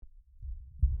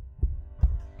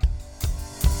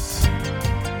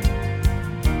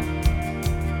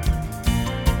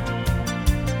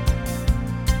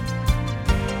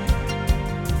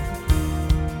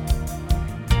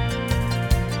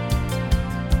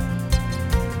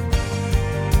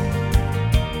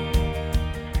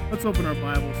Let's open our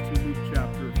Bibles to Luke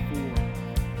chapter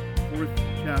 4, fourth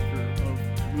chapter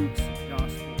of Luke's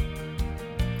Gospel.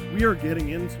 We are getting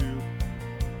into,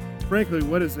 frankly,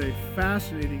 what is a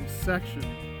fascinating section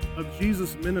of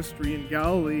Jesus' ministry in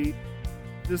Galilee.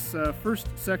 This first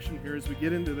section here, as we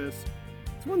get into this,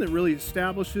 it's one that really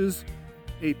establishes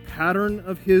a pattern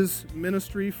of his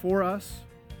ministry for us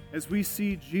as we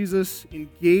see Jesus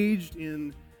engaged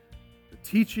in the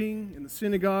teaching in the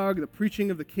synagogue, the preaching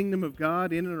of the kingdom of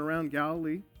God in and around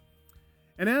Galilee.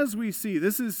 And as we see,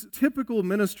 this is typical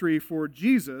ministry for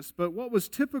Jesus, but what was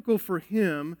typical for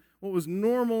him, what was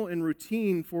normal and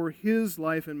routine for his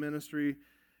life and ministry,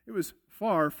 it was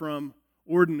far from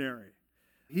ordinary.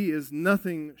 He is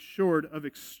nothing short of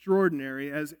extraordinary,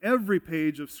 as every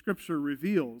page of Scripture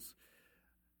reveals.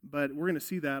 But we're going to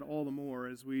see that all the more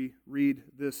as we read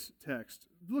this text.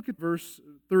 Look at verse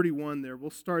 31 there. We'll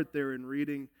start there in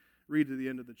read to the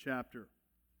end of the chapter.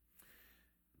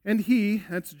 And he,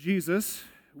 that's Jesus,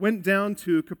 went down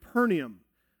to Capernaum,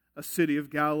 a city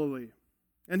of Galilee.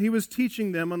 And he was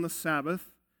teaching them on the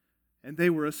Sabbath, and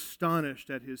they were astonished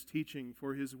at his teaching,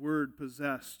 for his word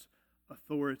possessed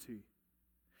authority.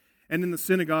 And in the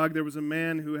synagogue there was a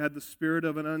man who had the spirit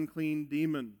of an unclean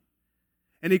demon.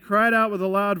 And he cried out with a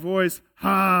loud voice,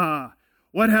 "Ha!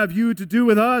 What have you to do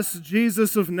with us,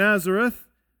 Jesus of Nazareth?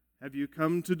 Have you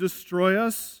come to destroy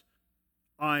us?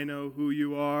 I know who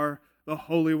you are, the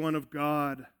Holy One of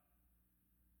God."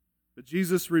 But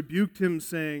Jesus rebuked him,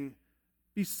 saying,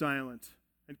 "Be silent,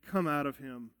 and come out of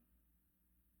him."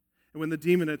 And when the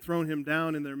demon had thrown him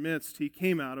down in their midst, he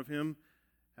came out of him,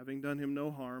 having done him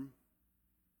no harm.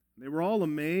 They were all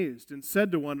amazed, and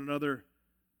said to one another,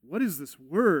 "What is this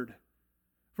word?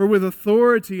 For with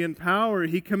authority and power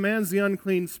he commands the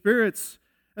unclean spirits,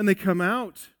 and they come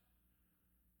out."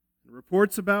 And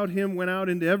reports about him went out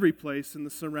into every place in the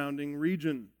surrounding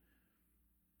region.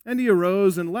 And he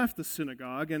arose and left the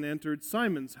synagogue and entered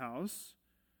Simon's house.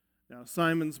 Now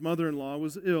Simon's mother-in-law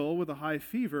was ill with a high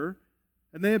fever,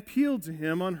 and they appealed to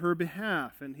him on her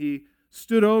behalf, and he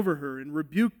stood over her and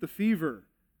rebuked the fever,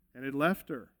 and it left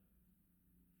her.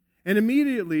 And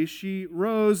immediately she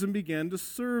rose and began to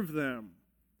serve them.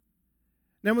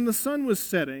 Now when the sun was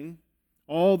setting,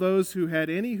 all those who had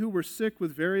any who were sick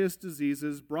with various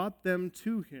diseases brought them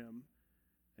to him,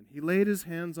 and he laid his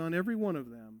hands on every one of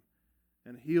them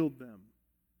and healed them.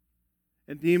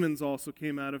 And demons also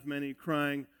came out of many,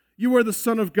 crying, "You are the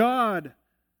Son of God."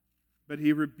 But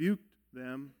he rebuked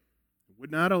them, and would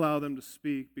not allow them to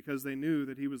speak, because they knew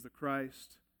that he was the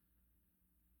Christ.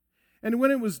 And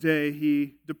when it was day,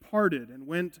 he departed and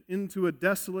went into a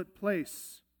desolate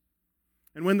place.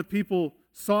 And when the people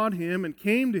sought him and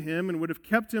came to him and would have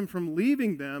kept him from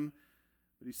leaving them,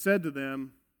 but he said to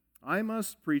them, "I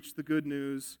must preach the good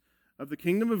news of the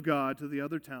kingdom of God to the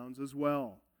other towns as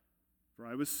well, for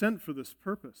I was sent for this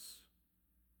purpose."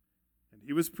 And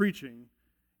he was preaching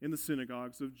in the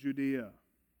synagogues of Judea.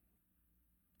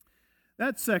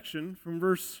 That section, from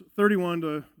verse 31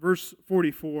 to verse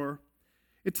 44,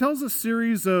 it tells a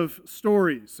series of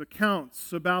stories,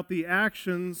 accounts about the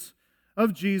actions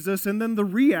of Jesus and then the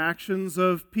reactions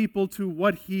of people to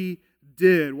what he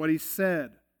did, what he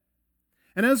said.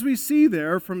 And as we see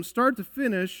there, from start to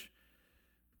finish,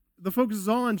 the focus is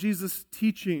all on Jesus'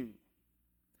 teaching.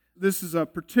 This is a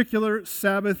particular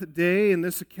Sabbath day in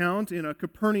this account in a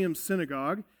Capernaum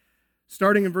synagogue.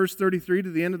 Starting in verse 33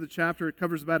 to the end of the chapter, it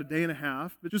covers about a day and a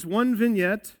half, but just one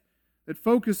vignette that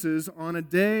focuses on a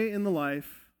day in the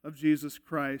life of Jesus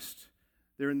Christ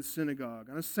there in the synagogue,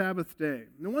 on a Sabbath day.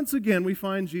 And once again, we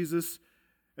find Jesus,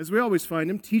 as we always find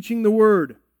him, teaching the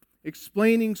Word,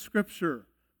 explaining Scripture,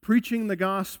 preaching the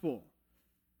gospel.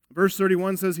 Verse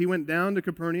 31 says he went down to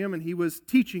Capernaum and he was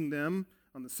teaching them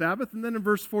on the Sabbath. And then in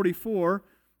verse 44,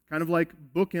 kind of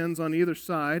like bookends on either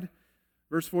side,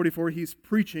 verse 44, he's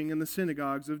preaching in the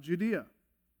synagogues of Judea.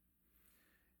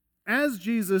 As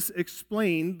Jesus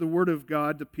explained the Word of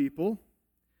God to people,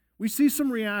 we see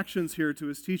some reactions here to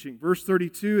his teaching. Verse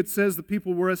 32, it says the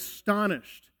people were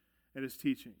astonished at his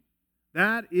teaching.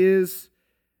 That is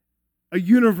a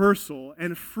universal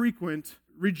and frequent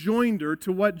rejoinder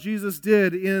to what Jesus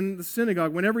did in the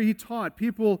synagogue. Whenever he taught,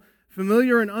 people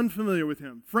familiar and unfamiliar with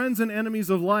him, friends and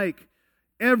enemies alike,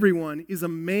 everyone is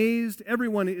amazed,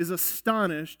 everyone is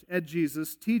astonished at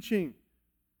Jesus' teaching.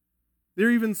 There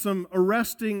are even some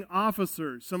arresting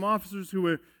officers, some officers who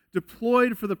were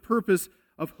deployed for the purpose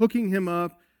of hooking him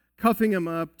up, cuffing him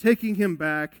up, taking him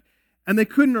back, and they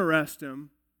couldn't arrest him.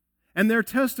 And their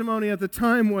testimony at the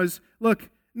time was,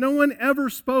 look, no one ever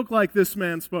spoke like this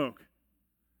man spoke.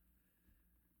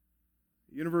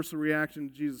 The universal reaction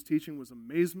to Jesus' teaching was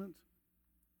amazement,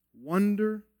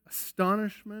 wonder,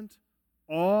 astonishment,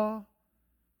 awe.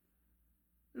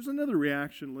 There's another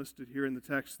reaction listed here in the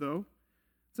text, though.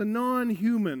 It's a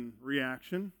non-human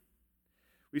reaction.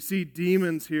 We see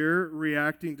demons here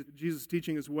reacting to Jesus'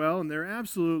 teaching as well, and they're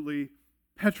absolutely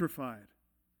petrified.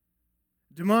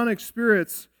 Demonic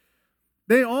spirits,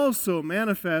 they also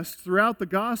manifest throughout the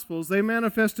Gospels. They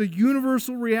manifest a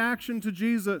universal reaction to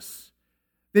Jesus.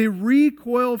 They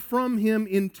recoil from him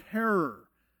in terror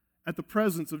at the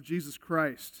presence of Jesus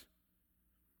Christ.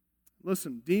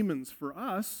 Listen, demons for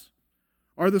us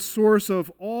are the source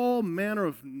of all manner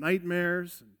of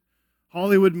nightmares and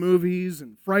Hollywood movies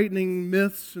and frightening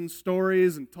myths and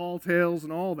stories and tall tales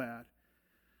and all that.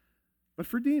 But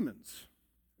for demons,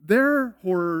 their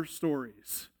horror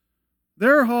stories,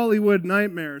 their Hollywood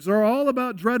nightmares are all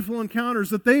about dreadful encounters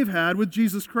that they've had with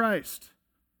Jesus Christ.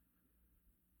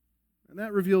 And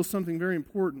that reveals something very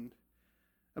important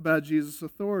about Jesus'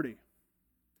 authority.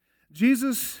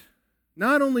 Jesus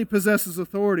not only possesses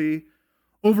authority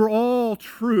over all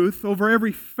truth, over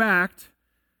every fact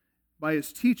by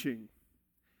his teaching,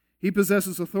 he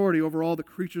possesses authority over all the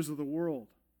creatures of the world,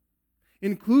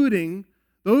 including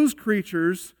those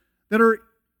creatures that are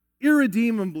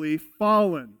irredeemably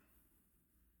fallen.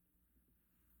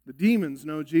 The demons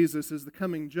know Jesus as the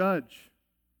coming judge.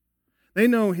 They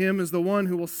know him as the one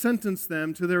who will sentence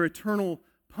them to their eternal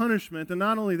punishment. And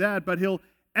not only that, but he'll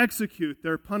execute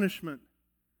their punishment.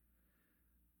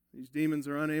 These demons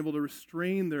are unable to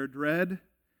restrain their dread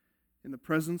in the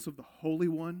presence of the Holy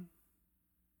One.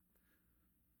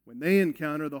 When they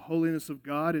encounter the holiness of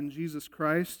God in Jesus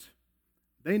Christ,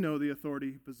 they know the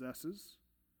authority he possesses.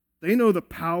 They know the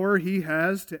power he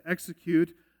has to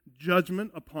execute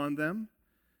judgment upon them.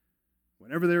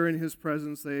 Whenever they're in his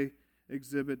presence, they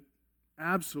exhibit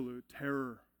absolute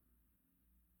terror.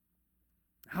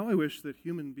 How I wish that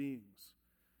human beings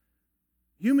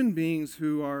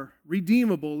who are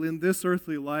redeemable in this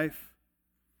earthly life,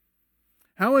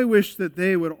 how I wish that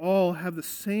they would all have the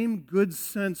same good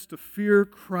sense to fear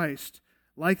Christ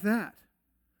like that,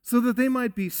 so that they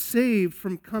might be saved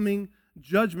from coming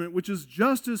judgment, which is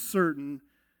just as certain,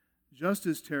 just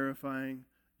as terrifying,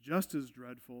 just as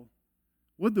dreadful.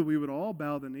 Would that we would all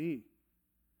bow the knee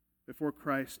before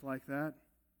Christ like that.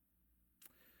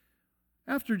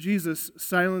 After Jesus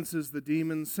silences the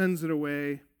demon, sends it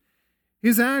away,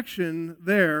 his action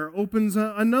there opens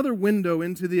another window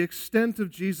into the extent of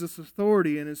Jesus'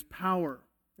 authority and his power.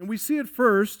 And we see it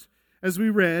first, as we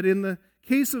read, in the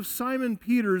case of Simon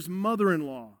Peter's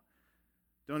mother-in-law.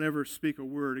 Don't ever speak a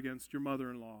word against your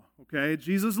mother-in-law, okay?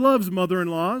 Jesus loves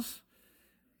mother-in-laws.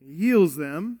 He heals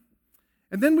them.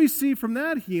 And then we see from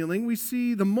that healing, we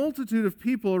see the multitude of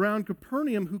people around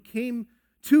Capernaum who came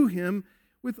to him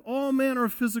with all manner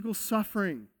of physical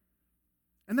suffering.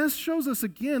 And that shows us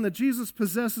again that Jesus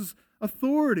possesses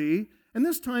authority, and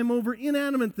this time over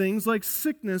inanimate things like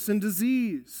sickness and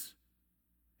disease.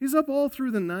 He's up all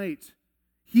through the night,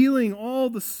 healing all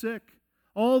the sick,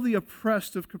 all the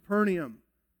oppressed of Capernaum.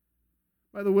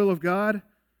 By the will of God,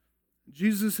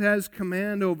 Jesus has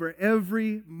command over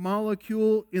every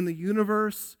molecule in the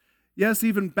universe, yes,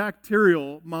 even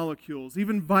bacterial molecules,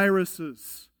 even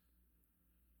viruses.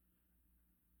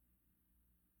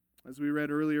 As we read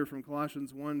earlier from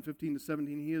Colossians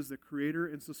 1:15-17, he is the creator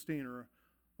and sustainer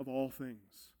of all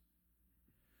things.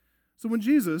 So when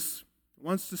Jesus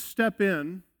wants to step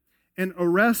in and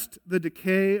arrest the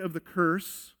decay of the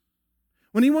curse,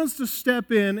 when he wants to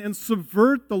step in and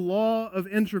subvert the law of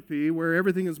entropy, where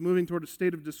everything is moving toward a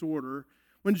state of disorder,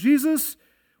 when Jesus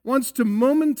wants to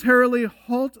momentarily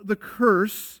halt the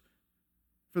curse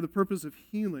for the purpose of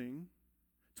healing,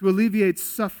 to alleviate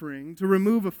suffering, to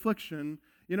remove affliction,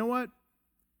 you know what?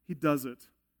 He does it.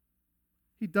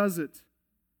 He does it.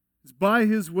 It's by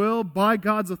his will, by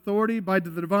God's authority, by the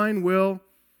divine will.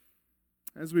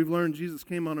 As we've learned, Jesus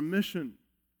came on a mission.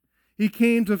 He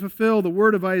came to fulfill the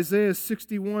word of Isaiah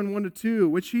 61, 1-2,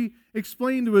 which he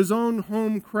explained to his own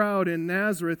home crowd in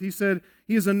Nazareth. He said,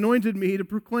 he has anointed me to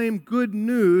proclaim good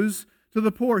news to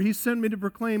the poor. He sent me to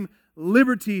proclaim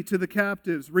liberty to the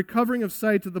captives, recovering of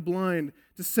sight to the blind,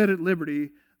 to set at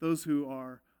liberty those who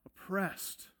are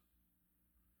oppressed.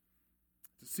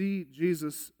 To see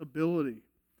Jesus' ability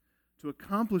to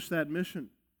accomplish that mission.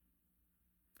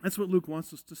 That's what Luke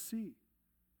wants us to see.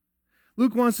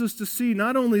 Luke wants us to see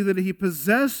not only that he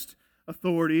possessed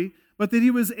authority, but that he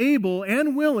was able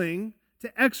and willing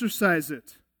to exercise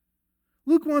it.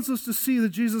 Luke wants us to see that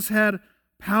Jesus had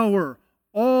power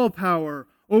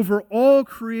over all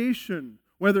creation,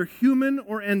 whether human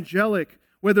or angelic,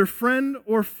 whether friend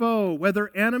or foe,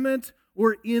 whether animate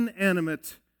or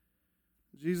inanimate.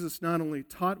 Jesus not only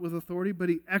taught with authority, but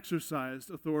he exercised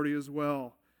authority as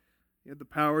well. He had the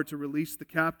power to release the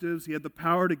captives. He had the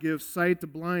power to give sight to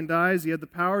blind eyes. He had the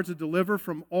power to deliver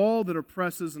from all that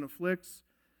oppresses and afflicts.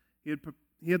 He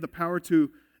had the power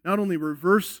to not only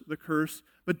reverse the curse,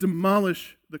 but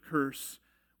demolish the curse,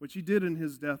 which he did in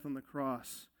his death on the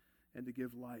cross, and to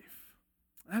give life.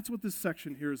 That's what this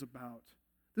section here is about.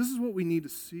 This is what we need to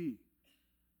see.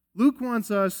 Luke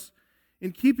wants us,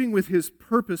 in keeping with his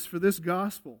purpose for this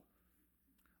gospel,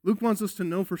 Luke wants us to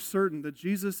know for certain that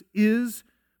Jesus is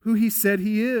who he said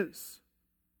he is.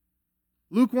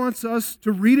 Luke wants us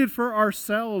to read it for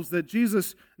ourselves, that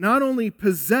Jesus not only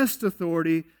possessed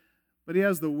authority, but he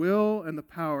has the will and the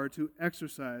power to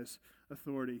exercise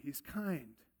authority. He's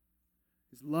kind.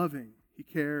 He's loving. He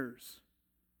cares.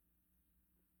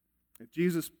 If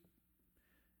Jesus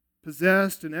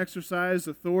possessed and exercised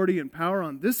authority and power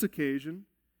on this occasion,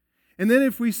 and then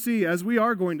if we see, as we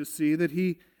are going to see, that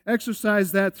he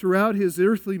exercised that throughout his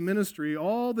earthly ministry,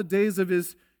 all the days of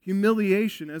his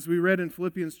humiliation, as we read in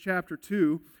Philippians chapter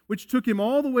 2, which took him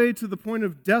all the way to the point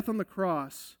of death on the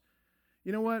cross,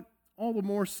 you know what? All the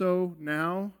more so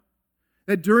now,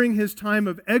 that during his time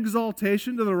of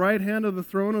exaltation to the right hand of the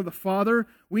throne of the Father,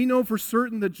 we know for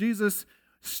certain that Jesus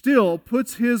still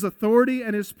puts his authority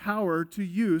and his power to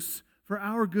use for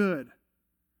our good.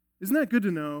 Isn't that good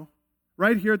to know?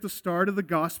 Right here at the start of the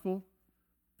gospel.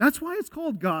 That's why it's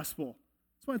called gospel.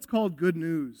 That's why it's called good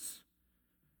news.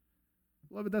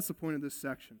 Beloved, that's the point of this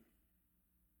section.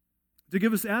 To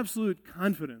give us absolute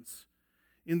confidence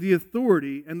in the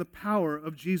authority and the power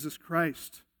of Jesus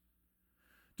Christ.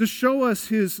 To show us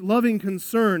his loving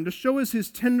concern, to show us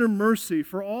his tender mercy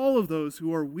for all of those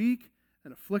who are weak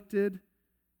and afflicted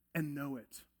and know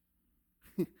it.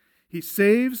 He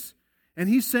saves and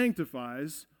he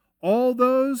sanctifies all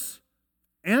those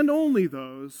and only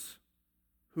those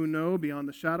who know beyond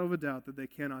the shadow of a doubt that they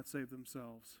cannot save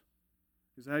themselves.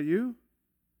 Is that you?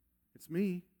 It's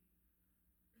me.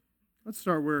 Let's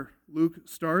start where Luke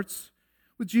starts,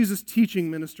 with Jesus' teaching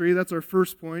ministry. That's our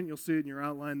first point. You'll see it in your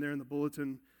outline there in the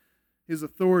bulletin. His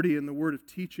authority in the word of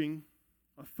teaching.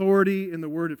 Authority in the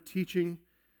word of teaching.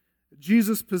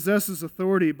 Jesus possesses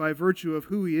authority by virtue of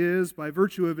who he is, by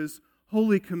virtue of his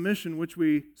holy commission, which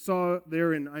we saw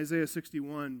there in Isaiah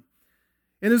 61.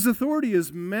 And his authority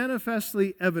is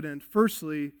manifestly evident,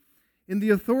 firstly, in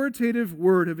the authoritative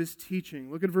word of his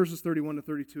teaching. Look at verses 31 to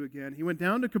 32 again. He went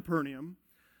down to Capernaum,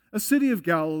 a city of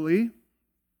Galilee,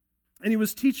 and he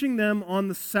was teaching them on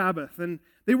the Sabbath. And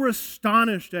they were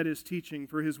astonished at his teaching,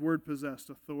 for his word possessed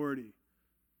authority.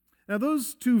 Now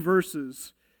those two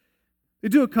verses, they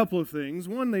do a couple of things.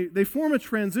 One, they form a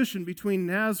transition between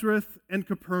Nazareth and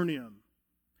Capernaum.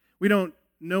 We don't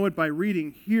know it by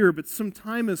reading here, but some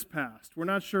time has passed. We're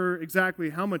not sure exactly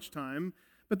how much time,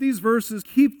 but these verses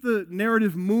keep the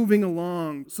narrative moving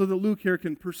along so that Luke here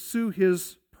can pursue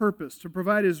his purpose, to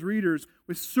provide his readers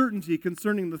with certainty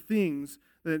concerning the things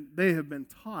that they have been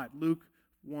taught. Luke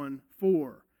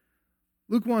 1:4.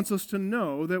 Luke wants us to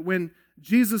know that when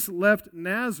Jesus left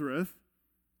Nazareth,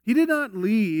 he did not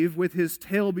leave with his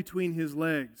tail between his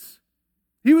legs.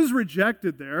 He was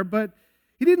rejected there, but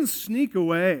he didn't sneak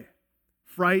away,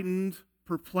 frightened,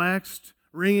 perplexed,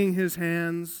 wringing his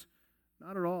hands.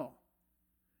 Not at all.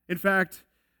 In fact,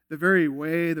 the very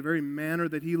way, the very manner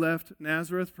that he left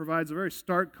Nazareth provides a very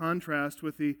stark contrast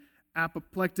with the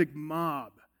apoplectic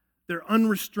mob. Their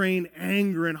unrestrained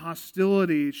anger and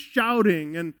hostility,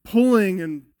 shouting and pulling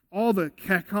and all the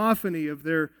cacophony of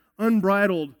their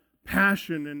unbridled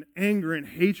passion and anger and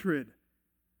hatred.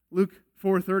 Luke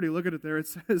 4:30, look at it there. It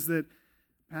says that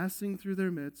passing through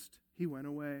their midst, he went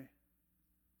away.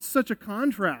 Such a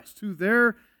contrast to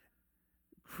their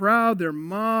crowd, their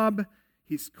mob.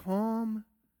 He's calm,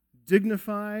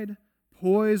 dignified,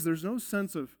 poised. There's no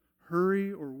sense of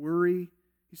hurry or worry.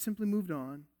 He simply moved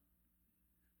on.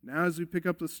 Now as we pick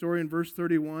up the story in verse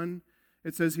 31,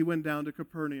 it says he went down to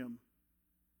Capernaum.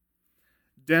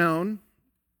 Down,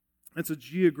 that's a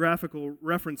geographical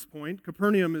reference point.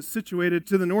 Capernaum is situated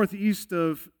to the northeast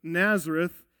of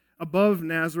Nazareth, above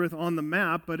Nazareth on the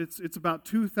map, but it's about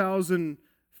 2,000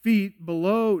 feet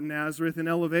below Nazareth in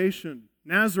elevation.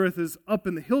 Nazareth is up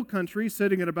in the hill country,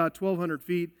 sitting at about 1,200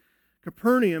 feet.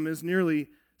 Capernaum is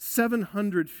nearly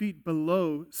 700 feet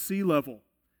below sea level.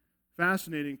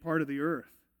 Fascinating part of the earth.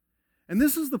 And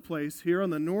this is the place here on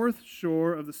the north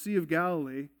shore of the Sea of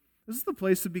Galilee. This is the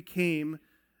place that became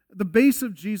the base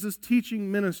of Jesus'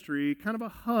 teaching ministry, kind of a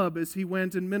hub as he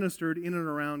went and ministered in and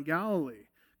around Galilee.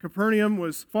 Capernaum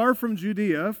was far from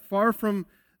Judea, far from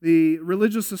the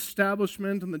religious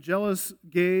establishment and the jealous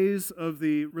gaze of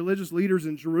the religious leaders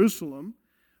in Jerusalem,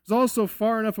 It was also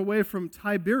far enough away from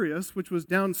Tiberias, which was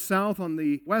down south on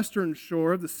the western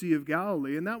shore of the Sea of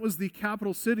Galilee, and that was the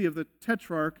capital city of the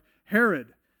tetrarch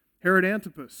Herod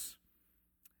Antipas.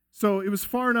 So it was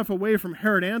far enough away from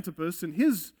Herod Antipas and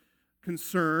his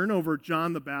concern over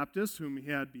John the Baptist, whom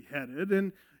he had beheaded,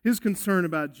 and his concern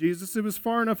about Jesus. It was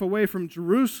far enough away from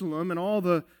Jerusalem and all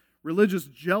the religious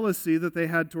jealousy that they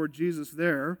had toward Jesus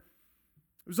there.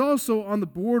 It was also on the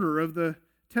border of the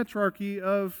tetrarchy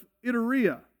of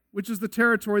Iturea, which is the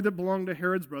territory that belonged to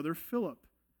Herod's brother Philip.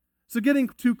 So getting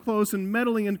too close and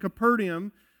meddling in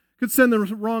Capernaum could send the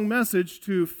wrong message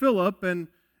to Philip, and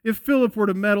if Philip were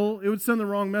to meddle, it would send the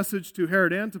wrong message to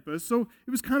Herod Antipas. So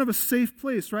it was kind of a safe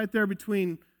place right there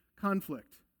between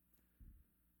conflict.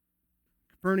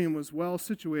 Capernaum was well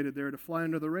situated there to fly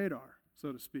under the radar,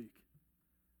 so to speak.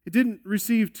 It didn't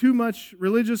receive too much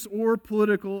religious or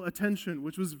political attention,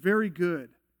 which was very good.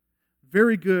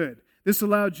 Very good. This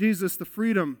allowed Jesus the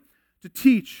freedom to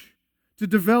teach, to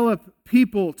develop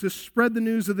people, to spread the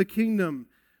news of the kingdom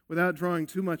without drawing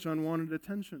too much unwanted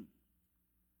attention.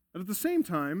 But at the same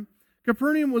time,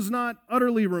 Capernaum was not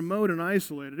utterly remote and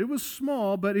isolated. It was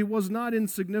small, but it was not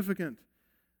insignificant.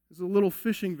 It was a little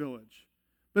fishing village.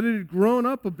 But it had grown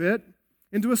up a bit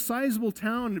into a sizable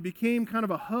town, and it became kind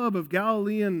of a hub of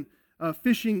Galilean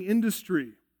fishing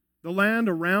industry. The land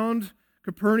around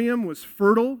Capernaum was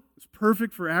fertile. It was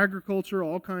perfect for agriculture,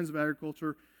 all kinds of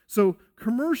agriculture. So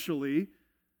commercially,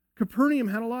 Capernaum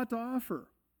had a lot to offer.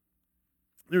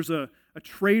 There's a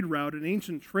trade route, an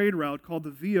ancient trade route called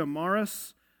the Via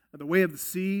Maris, the Way of the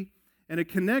Sea, and it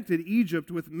connected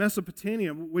Egypt with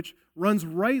Mesopotamia, which runs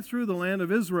right through the land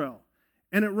of Israel.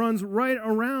 And it runs right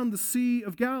around the Sea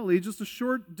of Galilee, just a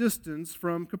short distance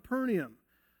from Capernaum.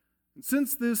 And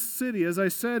since this city, as I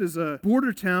said, is a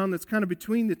border town that's kind of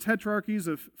between the tetrarchies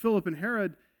of Philip and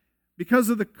Herod, because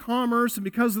of the commerce and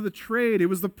because of the trade, it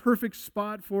was the perfect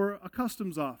spot for a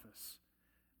customs office.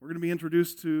 We're going to be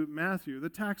introduced to Matthew, the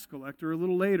tax collector, a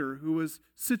little later, who was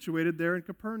situated there in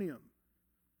Capernaum.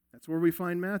 That's where we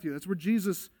find Matthew. That's where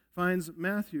Jesus finds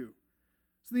Matthew.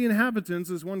 So the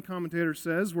inhabitants, as one commentator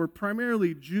says, were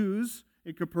primarily Jews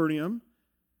in Capernaum.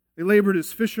 They labored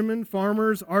as fishermen,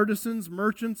 farmers, artisans,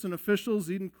 merchants, and officials,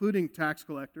 including tax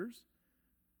collectors.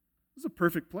 It was a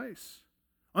perfect place.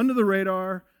 Under the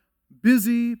radar,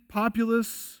 busy,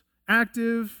 populous,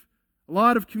 active, a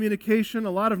lot of communication,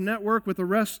 a lot of network with the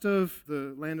rest of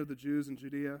the land of the Jews in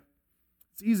Judea.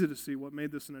 It's easy to see what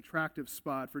made this an attractive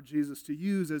spot for Jesus to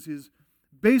use as his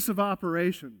base of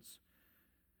operations.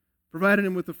 Provided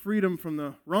him with the freedom from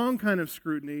the wrong kind of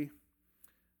scrutiny,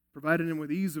 provided him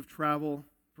with ease of travel,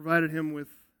 provided him with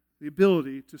the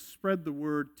ability to spread the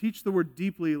word, teach the word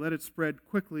deeply, let it spread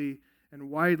quickly and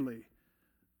widely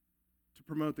to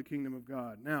promote the kingdom of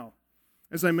God. Now,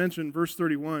 as I mentioned, verse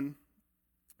 31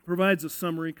 provides a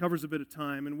summary, covers a bit of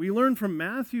time, and we learn from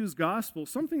Matthew's gospel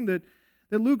something that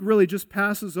Luke really just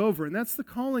passes over, and that's the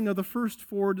calling of the first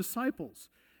four disciples.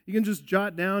 You can just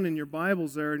jot down in your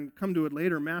Bibles there and come to it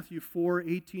later, Matthew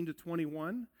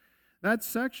 4:18-21. That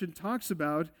section talks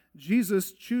about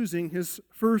Jesus choosing his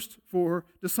first four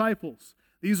disciples.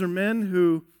 These are men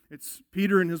who, it's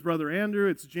Peter and his brother Andrew,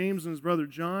 it's James and his brother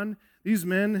John. These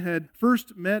men had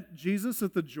first met Jesus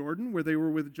at the Jordan, where they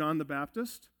were with John the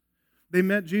Baptist. They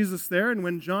met Jesus there, and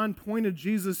when John pointed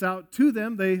Jesus out to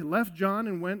them, they left John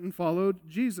and went and followed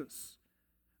Jesus.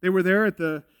 They were there at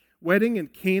the wedding in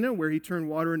Cana, where he turned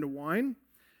water into wine.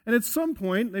 And at some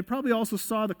point, they probably also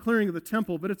saw the clearing of the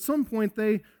temple, but at some point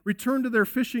they returned to their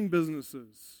fishing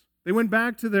businesses. They went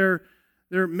back to their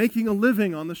making a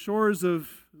living on the shores of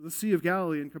the Sea of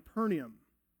Galilee in Capernaum.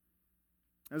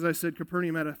 As I said,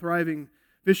 Capernaum had a thriving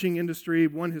fishing industry.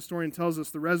 One historian tells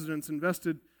us the residents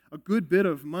invested a good bit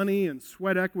of money and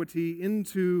sweat equity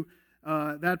into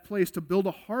that place to build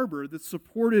a harbor that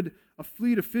supported a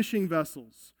fleet of fishing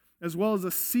vessels, as well as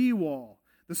a seawall.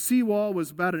 The seawall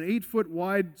was about an 8-foot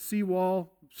wide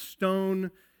seawall,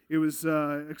 stone. It was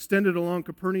extended along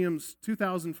Capernaum's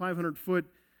 2,500-foot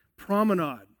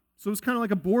promenade. So it was kind of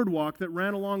like a boardwalk that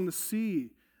ran along the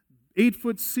sea.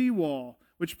 8-foot seawall,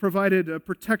 which provided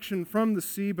protection from the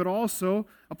sea, but also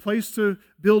a place to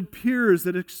build piers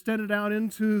that extended out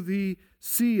into the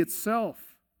sea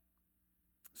itself.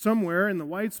 Somewhere in the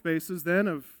white spaces then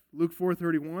of Luke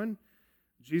 4:31,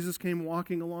 Jesus came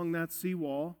walking along that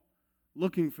seawall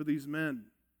looking for these men.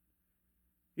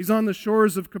 He's on the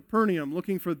shores of Capernaum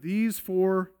looking for these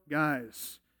four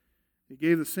guys. He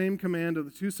gave the same command to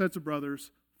the two sets of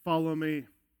brothers, "Follow me."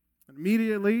 And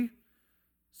immediately,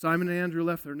 Simon and Andrew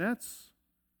left their nets.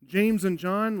 James and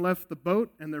John left the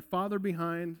boat and their father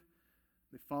behind.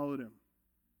 They followed him.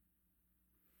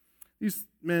 These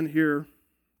men here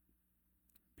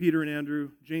Peter and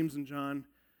Andrew, James and John,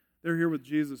 they're here with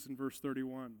Jesus in verse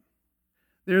 31.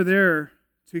 They're there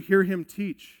to hear him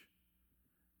teach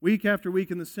week after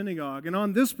week in the synagogue. And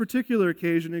on this particular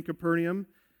occasion in Capernaum,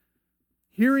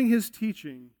 hearing his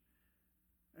teaching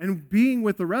and being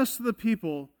with the rest of the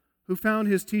people who found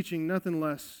his teaching nothing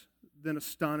less than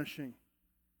astonishing.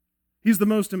 He's the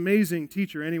most amazing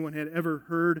teacher anyone had ever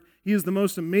heard. He is the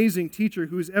most amazing teacher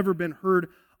who has ever been heard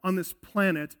on this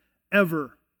planet,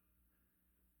 ever.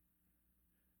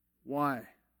 Why?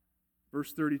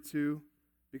 Verse 32,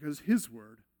 because his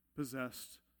word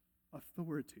possessed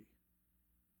authority.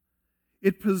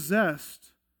 It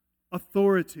possessed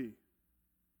authority.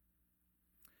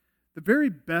 The very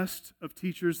best of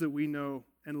teachers that we know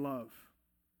and love.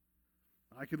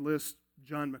 I could list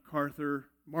John MacArthur,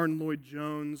 Martin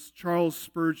Lloyd-Jones, Charles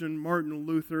Spurgeon, Martin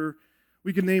Luther.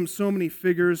 We could name so many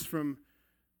figures from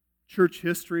church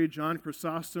history. John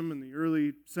Chrysostom in the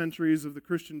early centuries of the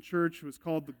Christian church was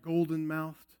called the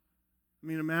golden-mouthed. I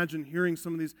mean, imagine hearing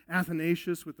some of these.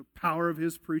 Athanasius with the power of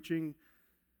his preaching.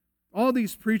 All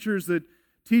these teachers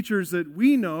that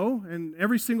we know, and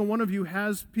every single one of you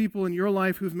has people in your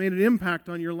life who've made an impact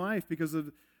on your life because of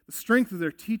the strength of their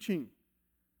teaching.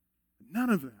 None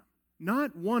of them,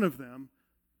 not one of them,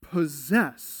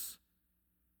 possess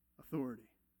authority.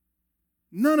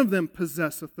 None of them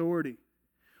possess authority.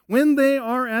 When they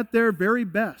are at their very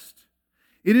best,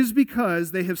 it is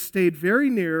because they have stayed very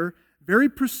near, very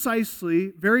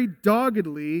precisely, very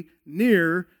doggedly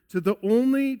near to the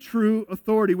only true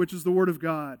authority, which is the Word of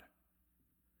God.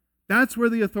 That's where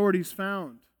the authority is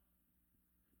found.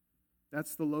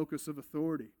 That's the locus of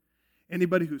authority.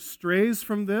 Anybody who strays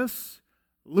from this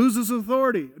loses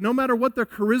authority. No matter what their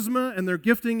charisma and their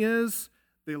gifting is,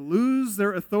 they lose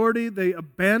their authority. They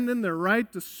abandon their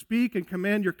right to speak and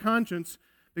command your conscience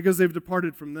because they've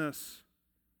departed from this.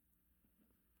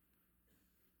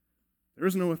 There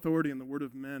is no authority in the word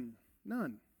of men.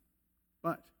 None.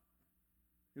 But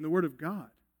in the word of God,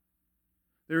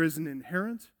 there is an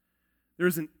inherent, there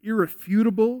is an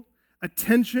irrefutable,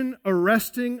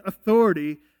 attention-arresting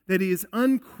authority that is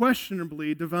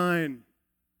unquestionably divine.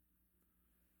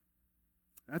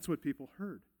 That's what people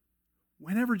heard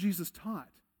whenever Jesus taught.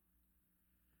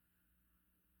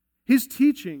 His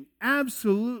teaching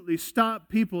absolutely stopped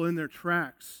people in their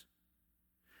tracks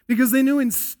because they knew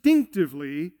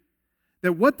instinctively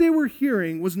that what they were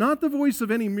hearing was not the voice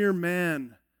of any mere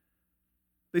man.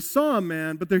 They saw a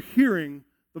man, but they're hearing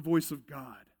the voice of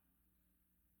God.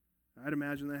 I'd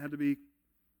imagine that had to be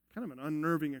kind of an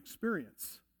unnerving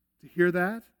experience to hear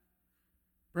that.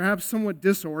 Perhaps somewhat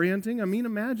disorienting. I mean,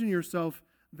 imagine yourself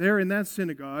there in that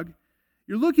synagogue.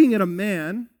 You're looking at a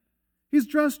man. He's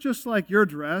dressed just like you're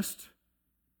dressed.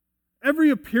 Every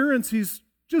appearance, he's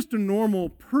just a normal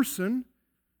person.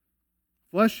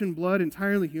 Flesh and blood,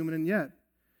 entirely human. And yet,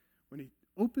 when he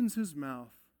opens his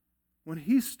mouth, when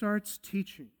he starts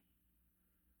teaching,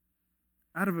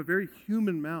 out of a very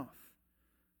human mouth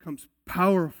comes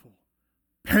powerful,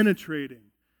 penetrating,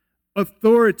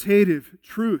 authoritative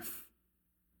truth.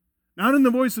 Not in the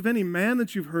voice of any man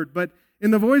that you've heard, but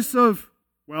in the voice of,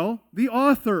 well, the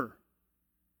author,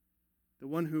 the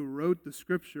one who wrote the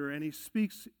Scripture, and he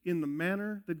speaks in the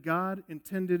manner that God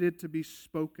intended it to be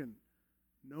spoken.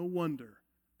 No wonder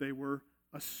they were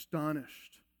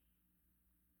astonished.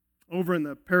 Over in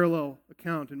the parallel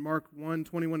account in Mark 1,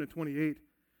 21 to 28,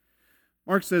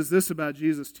 Mark says this about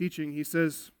Jesus' teaching. He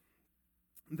says,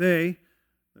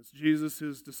 that's Jesus,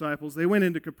 his disciples, they went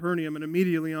into Capernaum, and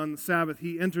immediately on the Sabbath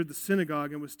he entered the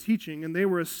synagogue and was teaching, and they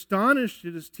were astonished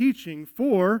at his teaching,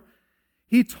 for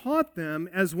he taught them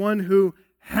as one who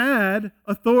had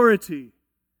authority,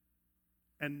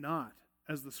 and not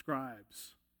as the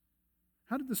scribes.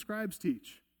 How did the scribes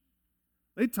teach?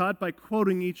 They taught by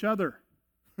quoting each other.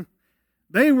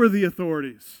 They were the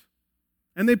authorities.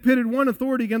 And they pitted one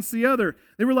authority against the other.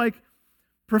 They were like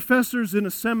professors in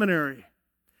a seminary.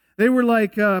 They were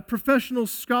like professional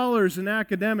scholars and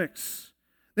academics.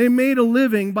 They made a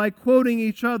living by quoting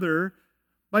each other,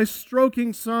 by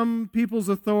stroking some people's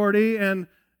authority and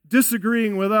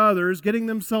disagreeing with others, getting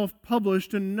themselves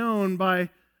published and known by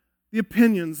the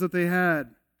opinions that they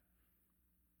had.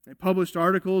 They published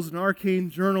articles in arcane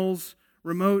journals,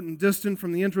 remote and distant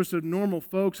from the interest of normal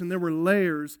folks, and there were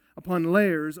layers upon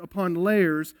layers upon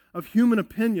layers of human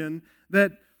opinion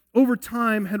that over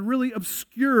time had really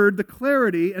obscured the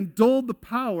clarity and dulled the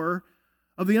power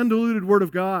of the undiluted Word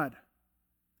of God.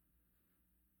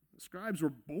 The scribes were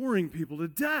boring people to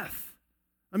death.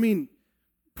 I mean,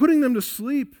 putting them to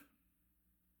sleep.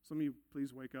 Some of you,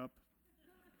 please wake up.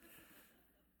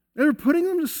 They were putting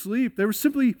them to sleep. They were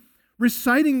simply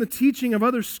reciting the teaching of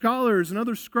other scholars and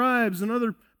other scribes and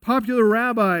other popular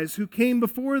rabbis who came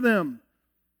before them.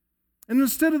 And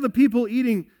instead of the people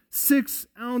eating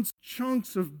 6-ounce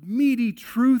chunks of meaty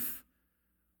truth,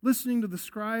 listening to the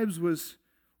scribes was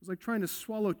like trying to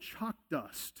swallow chalk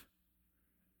dust.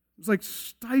 It was like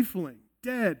stifling,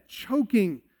 dead,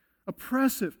 choking,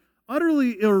 oppressive,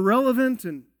 utterly irrelevant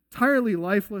and entirely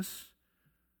lifeless,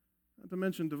 not to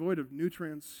mention devoid of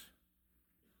nutrients.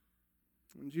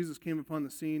 When Jesus came upon the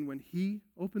scene, when he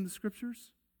opened the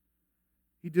Scriptures,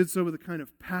 he did so with a kind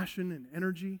of passion and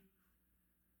energy,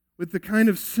 with the kind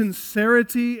of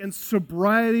sincerity and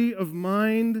sobriety of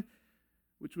mind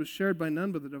which was shared by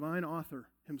none but the divine author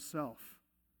himself.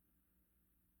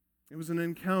 It was an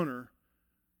encounter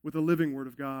with the living Word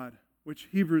of God, which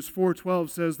Hebrews 4:12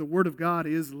 says the Word of God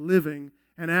is living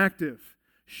and active,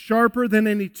 sharper than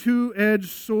any two-edged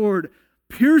sword,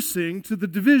 piercing to the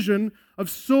division of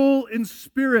soul and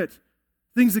spirit,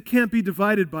 things that can't be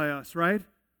divided by us, right?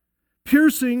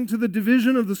 Piercing to the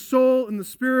division of the soul and the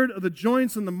spirit, of the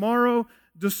joints and the marrow,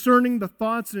 discerning the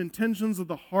thoughts and intentions of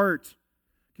the heart.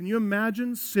 Can you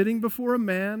imagine sitting before a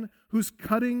man who's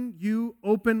cutting you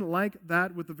open like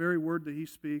that with the very word that he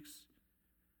speaks?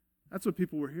 That's what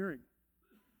people were hearing.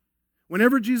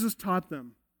 Whenever Jesus taught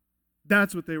them,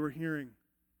 that's what they were hearing.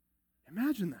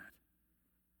 Imagine that.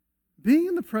 Being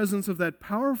in the presence of that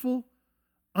powerful,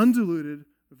 undiluted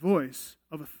voice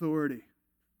of authority.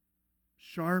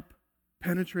 Sharp,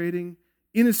 penetrating,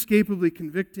 inescapably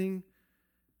convicting.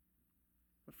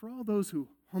 But for all those who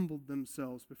humbled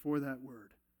themselves before that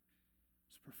word,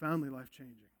 it's profoundly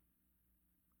life-changing.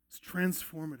 It's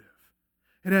transformative.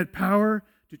 It had power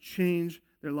to change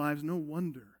their lives. No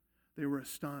wonder they were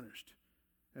astonished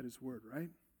at his word, right?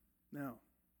 Now,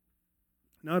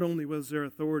 not only was there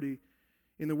authority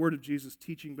in the word of Jesus'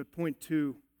 teaching, but point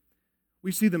two,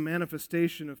 we see the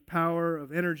manifestation of power,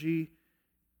 of energy,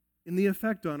 in the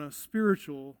effect on a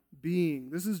spiritual being.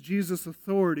 This is Jesus'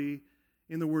 authority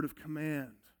in the word of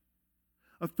command.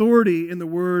 Authority in the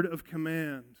word of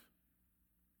command.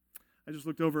 I just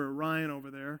looked over at Ryan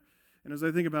over there, and as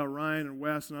I think about Ryan and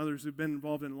Wes and others who've been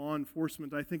involved in law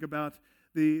enforcement, I think about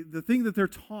the thing that they're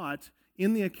taught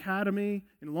in the academy,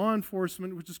 in law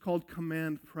enforcement, which is called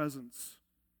command presence.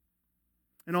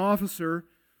 An officer,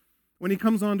 when he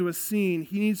comes onto a scene,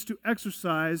 he needs to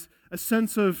exercise a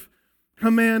sense of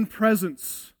command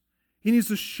presence. He needs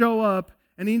to show up,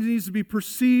 and he needs to be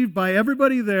perceived by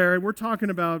everybody there, and we're talking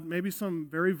about maybe some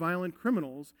very violent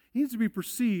criminals. He needs to be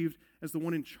perceived as the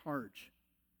one in charge.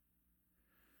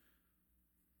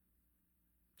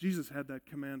 Jesus had that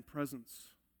command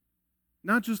presence.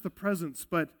 Not just the presence,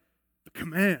 but the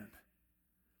command.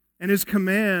 And his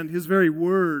command, his very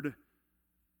word,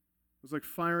 was like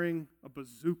firing a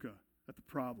bazooka at the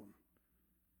problem.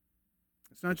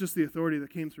 It's not just the authority that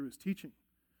came through his teaching.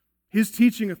 His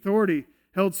teaching authority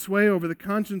held sway over the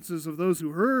consciences of those who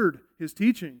heard his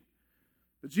teaching.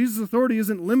 But Jesus' authority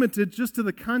isn't limited just to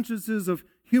the consciences of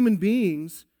human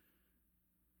beings.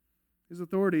 His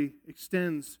authority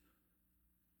extends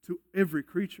to every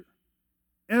creature.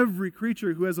 Every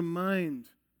creature who has a mind.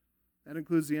 That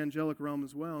includes the angelic realm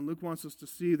as well. And Luke wants us to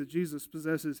see that Jesus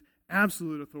possesses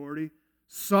absolute authority,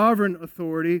 sovereign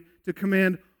authority to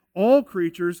command all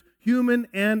creatures, human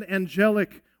and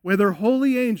angelic, whether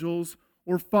holy angels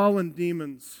or fallen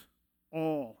demons,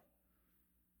 all.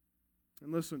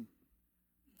 And listen,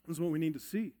 this is what we need to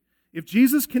see. If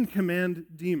Jesus can command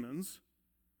demons,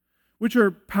 which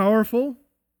are powerful,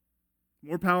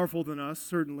 more powerful than us,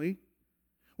 certainly,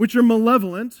 which are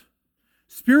malevolent,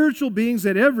 spiritual beings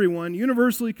that everyone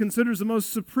universally considers the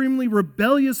most supremely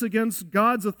rebellious against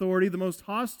God's authority, the most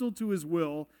hostile to his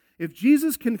will, if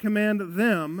Jesus can command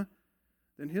them,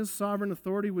 then his sovereign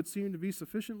authority would seem to be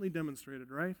sufficiently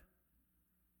demonstrated, right?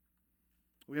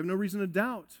 We have no reason to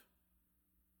doubt.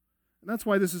 And that's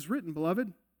why this is written,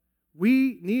 beloved.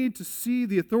 We need to see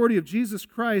the authority of Jesus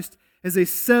Christ as a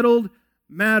settled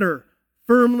matter,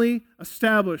 firmly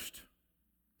established,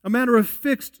 a matter of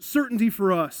fixed certainty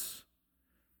for us.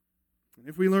 And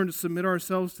if we learn to submit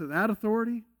ourselves to that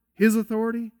authority, his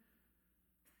authority,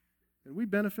 then we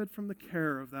benefit from the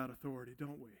care of that authority,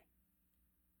 don't we?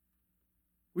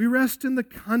 We rest in the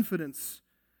confidence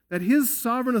that his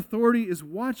sovereign authority is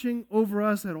watching over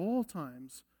us at all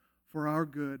times for our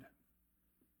good.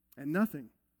 And nothing,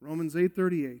 Romans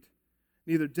 8:38,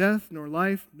 neither death nor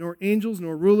life, nor angels,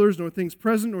 nor rulers, nor things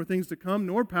present, nor things to come,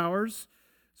 nor powers.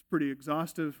 It's a pretty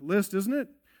exhaustive list, isn't it?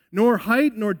 Nor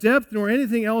height, nor depth, nor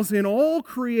anything else in all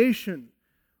creation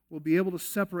will be able to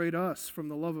separate us from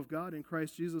the love of God in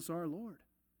Christ Jesus our Lord.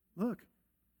 Look,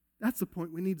 that's the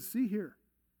point we need to see here.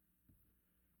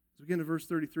 As we get into verse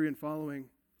 33 and following,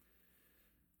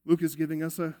 Luke is giving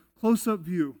us a close-up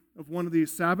view of one of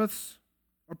these Sabbaths,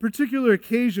 a particular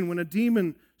occasion when a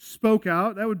demon spoke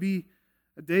out. That would be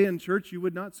a day in church you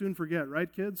would not soon forget,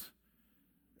 right, kids?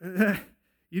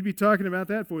 You'd be talking about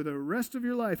that for the rest of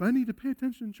your life. I need to pay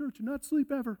attention in church and not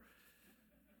sleep ever.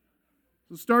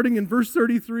 So starting in verse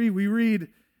 33, we read,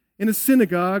 "In a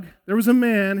synagogue, there was a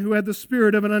man who had the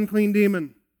spirit of an unclean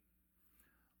demon."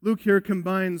 Luke here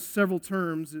combines several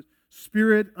terms,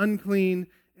 spirit, unclean,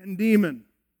 and demon.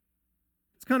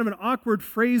 It's kind of an awkward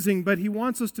phrasing, but he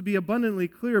wants us to be abundantly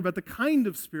clear about the kind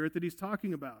of spirit that he's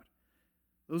talking about.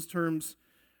 Those terms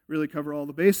really cover all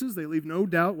the bases. They leave no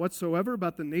doubt whatsoever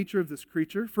about the nature of this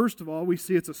creature. First of all, we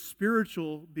see it's a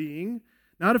spiritual being,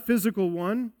 not a physical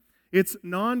one. It's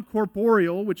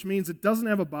non-corporeal, which means it doesn't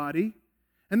have a body.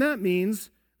 And that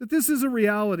means that this is a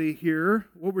reality here,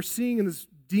 what we're seeing in this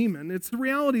demon. It's the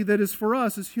reality that is for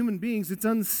us as human beings. It's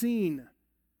unseen.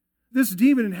 This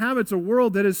demon inhabits a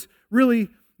world that is really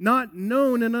not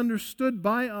known and understood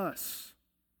by us.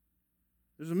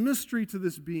 There's a mystery to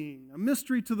this being, a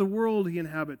mystery to the world he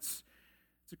inhabits.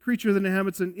 It's a creature that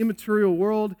inhabits an immaterial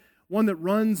world, one that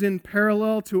runs in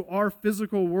parallel to our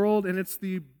physical world, and it's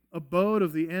the abode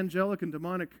of the angelic and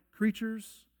demonic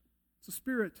creatures. It's a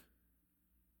spirit.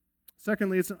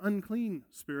 Secondly, it's an unclean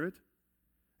spirit.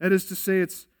 That is to say,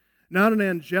 it's not an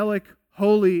angelic,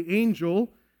 holy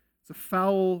angel. It's a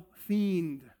foul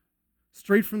fiend,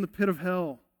 straight from the pit of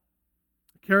hell.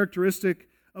 A characteristic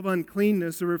of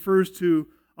uncleanness, it refers to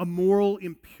a moral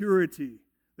impurity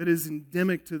that is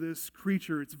endemic to this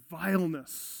creature. It's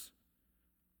vileness.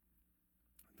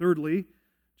 Thirdly,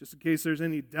 just in case there's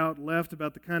any doubt left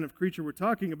about the kind of creature we're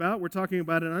talking about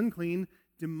an unclean,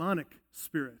 demonic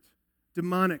spirit.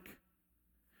 Demonic.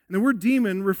 And the word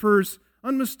demon refers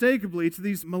unmistakably to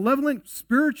these malevolent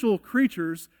spiritual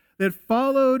creatures that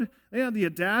followed, they had the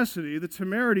audacity, the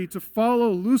temerity to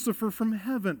follow Lucifer from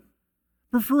heaven,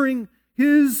 preferring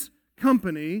his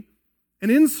company, an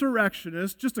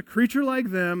insurrectionist, just a creature like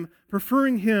them,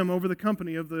 preferring him over the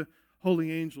company of the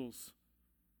holy angels,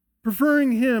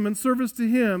 preferring him and service to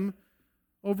him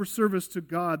over service to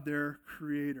God, their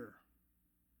Creator.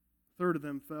 A third of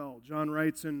them fell. John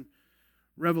writes in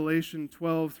Revelation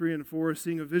 12:3-4,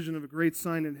 seeing a vision of a great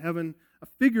sign in heaven, a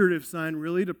figurative sign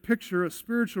really to picture a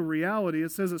spiritual reality.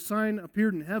 It says a sign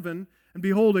appeared in heaven, and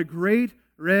behold, a great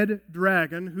red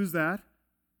dragon. Who's that?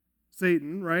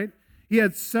 Satan, right? He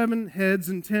had 7 heads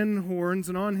and 10 horns,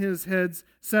 and on his heads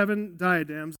 7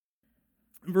 diadems.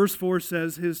 And verse 4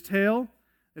 says, his tail,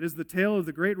 that is the tail of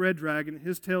the great red dragon,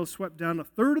 his tail swept down a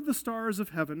third of the stars of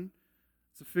heaven.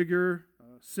 It's a figure,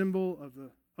 a symbol of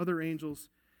the other angels,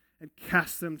 and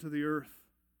cast them to the earth.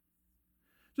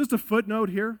 Just a footnote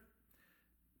here.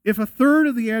 If a third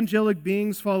of the angelic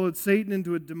beings followed Satan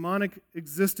into a demonic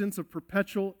existence of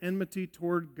perpetual enmity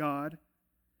toward God,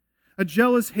 a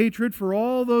jealous hatred for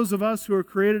all those of us who are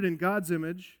created in God's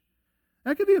image,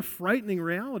 that could be a frightening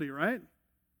reality, right?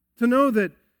 To know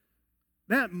that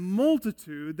that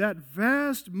multitude, that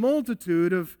vast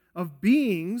multitude of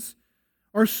beings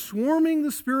are swarming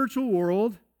the spiritual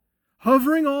world,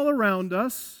 hovering all around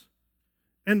us.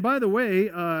 And by the way,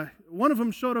 one of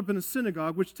them showed up in a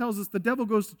synagogue, which tells us the devil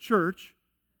goes to church.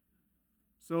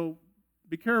 So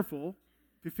be careful.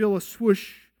 If you feel a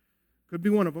swoosh, could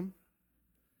be one of them.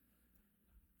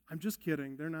 I'm just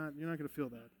kidding. You're not going to feel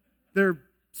that. They're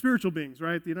spiritual beings,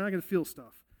 right? You're not going to feel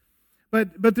stuff.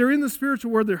 But they're in the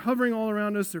spiritual world. They're hovering all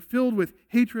around us. They're filled with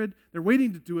hatred. They're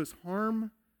waiting to do us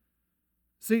harm.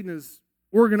 Satan has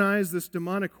organized this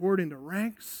demonic horde into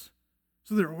ranks.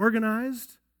 So they're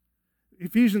organized.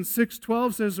 Ephesians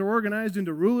 6:12 says they're organized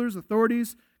into rulers,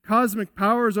 authorities, cosmic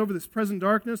powers over this present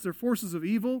darkness. They're forces of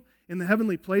evil in the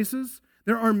heavenly places.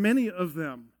 There are many of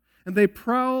them. And they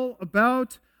prowl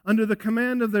about under the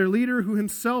command of their leader, who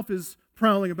himself is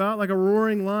prowling about like a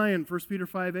roaring lion, 1 Peter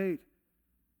 5:8.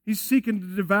 He's seeking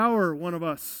to devour one of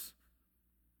us.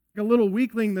 Like a little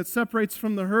weakling that separates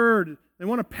from the herd. They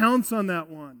want to pounce on that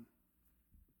one.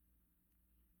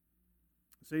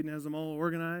 Satan has them all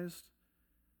organized.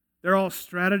 They're all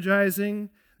strategizing.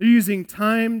 They're using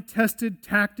time-tested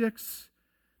tactics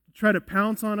to try to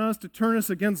pounce on us, to turn us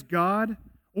against God,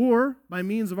 or, by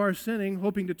means of our sinning,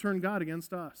 hoping to turn God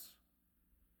against us.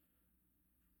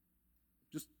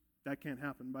 That can't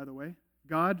happen, by the way.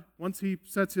 God, once He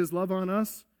sets His love on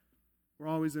us, we're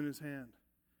always in His hand.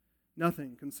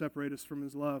 Nothing can separate us from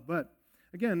His love. But,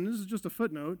 again, this is just a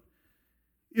footnote.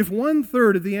 If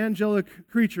 1/3 of the angelic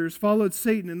creatures followed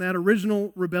Satan in that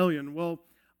original rebellion, well,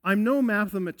 I'm no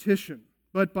mathematician,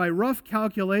 but by rough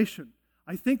calculation,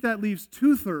 I think that leaves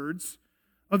 2/3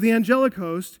 of the angelic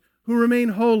host who remain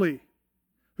holy,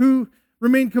 who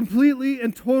Remain completely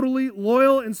and totally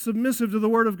loyal and submissive to the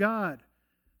Word of God.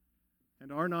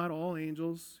 And are not all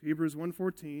angels, Hebrews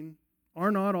 1:14,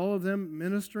 are not all of them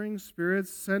ministering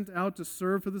spirits sent out to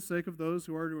serve for the sake of those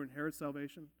who are to inherit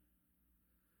salvation?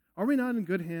 Are we not in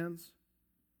good hands?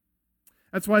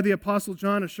 That's why the Apostle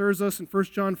John assures us in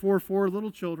 1 John 4:4,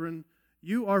 little children,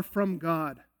 you are from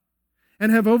God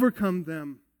and have overcome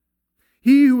them.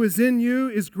 He who is in you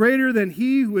is greater than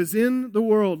he who is in the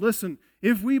world. Listen,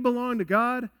 if we belong to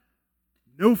God,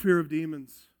 no fear of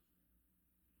demons.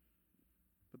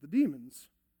 But the demons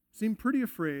seem pretty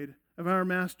afraid of our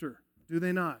master, do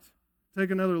they not? Take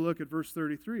another look at verse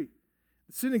 33. At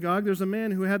the synagogue, there's a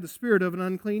man who had the spirit of an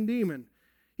unclean demon.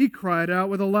 He cried out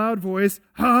with a loud voice,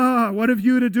 "Ah, what have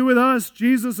you to do with us,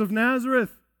 Jesus of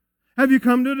Nazareth? Have you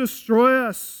come to destroy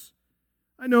us?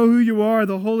 I know who you are,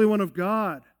 the Holy One of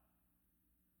God."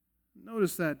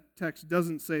 Notice that text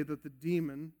doesn't say that the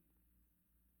demon,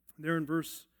 there in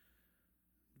verse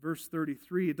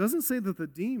 33, it doesn't say that the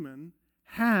demon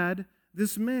had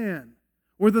this man,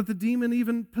 or that the demon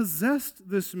even possessed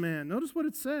this man. Notice what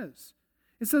it says.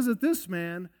 It says that this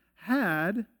man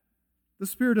had the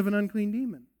spirit of an unclean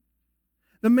demon.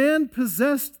 The man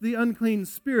possessed the unclean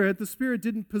spirit. The spirit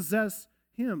didn't possess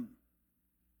him.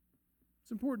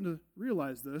 It's important to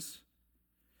realize this.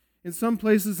 In some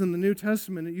places in the New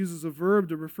Testament, it uses a verb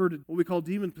to refer to what we call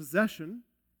demon possession.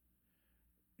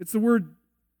 It's the word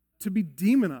to be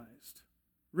demonized,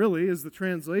 really, is the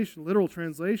translation, literal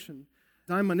translation,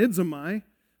 daimonizomai,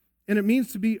 and it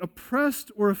means to be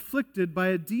oppressed or afflicted by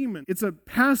a demon. It's a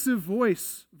passive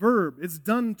voice verb. It's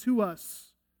done to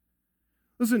us.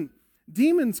 Listen,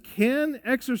 demons can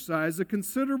exercise a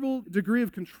considerable degree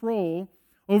of control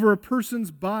over a person's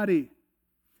body.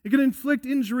 It can inflict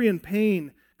injury and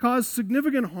pain, cause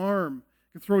significant harm.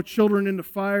 It can throw children into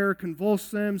fire, convulse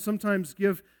them, sometimes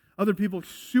give other people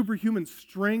superhuman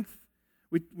strength.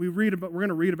 We're going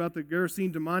to read about the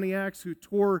Gerasene demoniacs who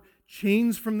tore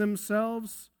chains from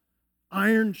themselves,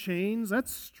 iron chains.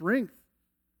 That's strength.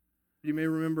 You may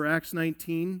remember Acts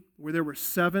 19, where there were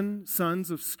 7 sons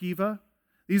of Sceva.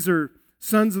 These are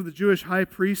sons of the Jewish high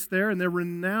priest there, and they're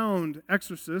renowned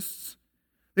exorcists.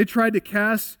 They tried to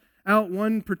cast out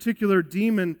one particular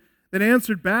demon that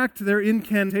answered back to their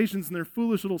incantations and their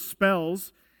foolish little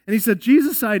spells. And he said,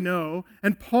 "Jesus I know,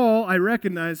 and Paul I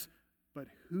recognize, but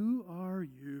who are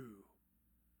you?"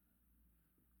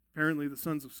 Apparently the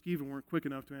sons of Sceva weren't quick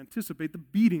enough to anticipate the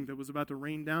beating that was about to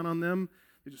rain down on them.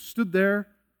 They just stood there.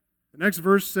 The next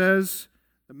verse says,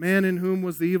 the man in whom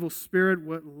was the evil spirit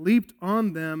leaped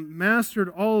on them, mastered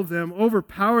all of them,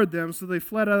 overpowered them, so they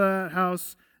fled out of that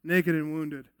house naked and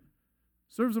wounded.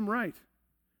 Serves them right.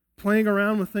 Playing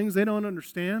around with things they don't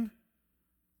understand.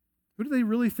 Who do they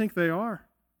really think they are?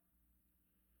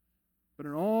 But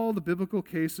in all the biblical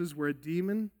cases where a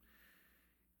demon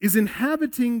is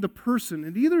inhabiting the person,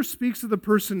 it either speaks of the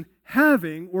person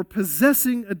having or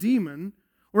possessing a demon,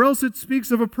 or else it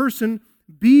speaks of a person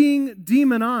being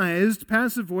demonized,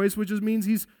 passive voice, which just means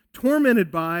he's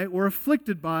tormented by or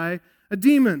afflicted by a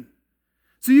demon.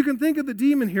 So you can think of the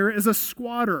demon here as a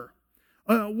squatter.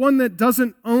 One that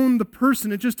doesn't own the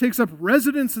person. It just takes up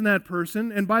residence in that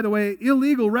person, and by the way,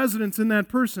 illegal residence in that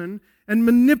person, and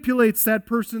manipulates that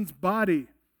person's body,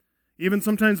 even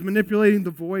sometimes manipulating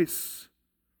the voice.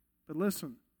 But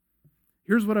listen,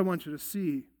 here's what I want you to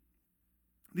see.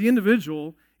 The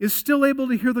individual is still able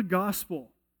to hear the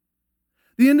gospel.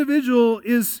 The individual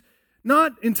is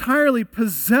not entirely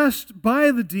possessed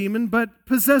by the demon, but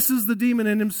possesses the demon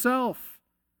in himself.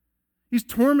 He's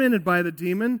tormented by the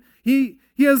demon. He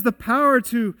has the power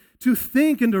to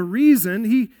think and to reason.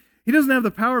 He doesn't have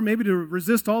the power maybe to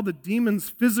resist all the demon's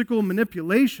physical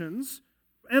manipulations.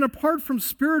 And apart from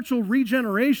spiritual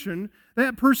regeneration,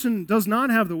 that person does not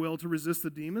have the will to resist the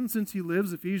demon, since he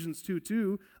lives, Ephesians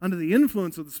 2:2, under the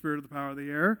influence of the spirit of the power of the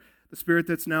air, the spirit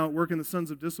that's now at work in the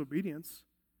sons of disobedience.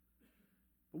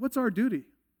 But what's our duty?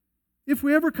 If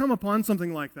we ever come upon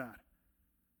something like that,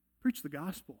 preach the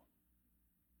gospel.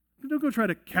 Don't go try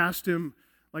to cast him,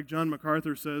 like John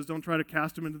MacArthur says, don't try to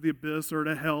cast him into the abyss or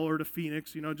to hell or to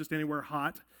Phoenix, just anywhere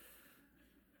hot.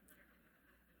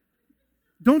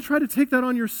 Don't try to take that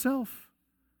on yourself.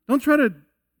 Don't try to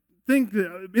think,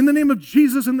 in the name of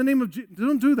Jesus, in the name of Jesus.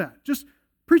 Don't do that. Just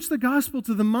preach the gospel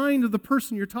to the mind of the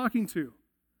person you're talking to.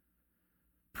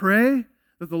 Pray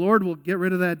that the Lord will get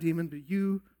rid of that demon, but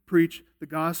you preach the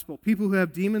gospel. People who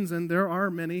have demons, and there are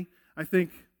many, I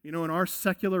think, in our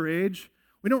secular age,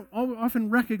 we don't often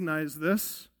recognize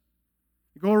this.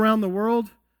 You go around the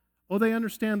world, they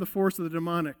understand the force of the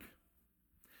demonic.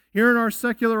 Here in our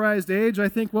secularized age, I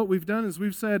think what we've done is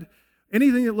we've said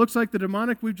anything that looks like the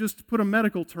demonic, we've just put a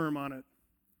medical term on it.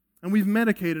 and we've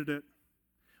medicated it.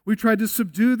 We've tried to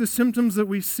subdue the symptoms that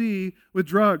we see with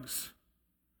drugs.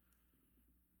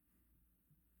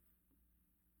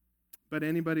 But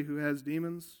anybody who has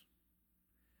demons,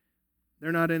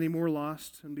 they're not any more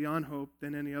lost and beyond hope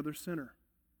than any other sinner.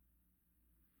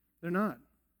 They're not.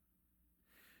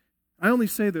 I only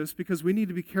say this because we need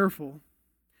to be careful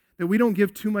that we don't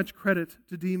give too much credit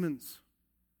to demons.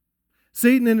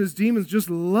 Satan and his demons just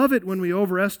love it when we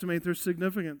overestimate their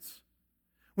significance.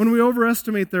 When we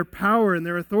overestimate their power and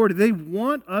their authority, they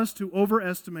want us to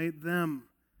overestimate them.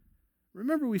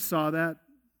 Remember we saw that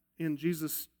in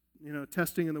Jesus,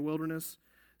 testing in the wilderness.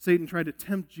 Satan tried to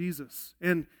tempt Jesus.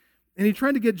 And he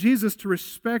tried to get Jesus to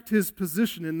respect his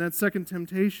position in that second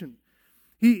temptation.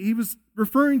 He was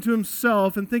referring to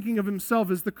himself and thinking of himself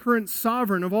as the current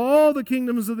sovereign of all the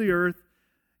kingdoms of the earth.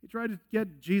 He tried to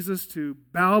get Jesus to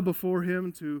bow before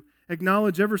him, to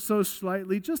acknowledge ever so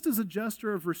slightly, just as a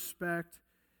gesture of respect,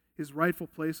 his rightful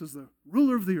place as the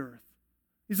ruler of the earth.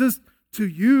 He says, to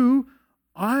you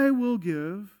I will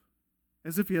give,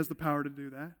 as if he has the power to do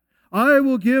that, I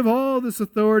will give all this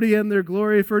authority and their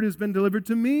glory, for it has been delivered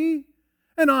to me,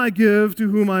 and I give to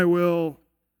whom I will.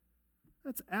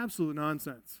 That's absolute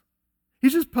nonsense.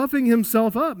 He's just puffing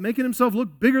himself up, making himself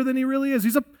look bigger than he really is.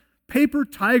 He's a paper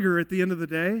tiger at the end of the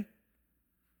day.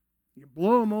 You can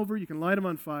blow him over, you can light him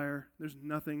on fire. There's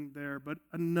nothing there but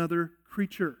another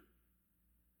creature.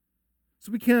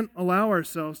 So we can't allow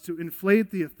ourselves to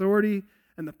inflate the authority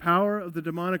and the power of the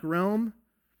demonic realm.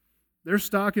 Their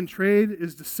stock in trade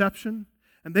is deception,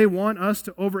 and they want us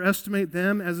to overestimate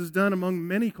them, as is done among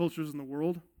many cultures in the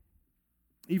world,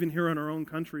 even here in our own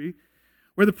country,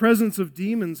 where the presence of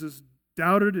demons is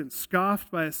doubted and scoffed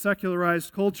by a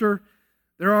secularized culture.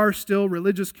 There are still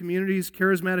religious communities,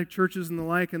 charismatic churches and the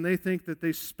like, and they think that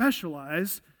they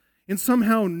specialize in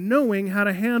somehow knowing how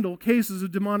to handle cases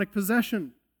of demonic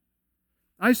possession.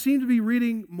 I seem to be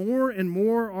reading more and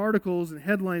more articles and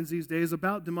headlines these days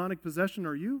about demonic possession.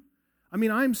 Are you? I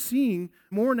mean, I'm seeing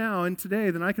more now and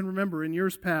today than I can remember in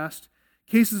years past,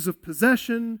 cases of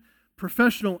possession,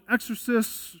 professional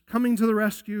exorcists coming to the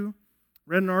rescue.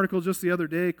 Read an article just the other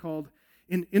day called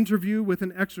An Interview with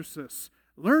an Exorcist.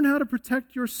 Learn how to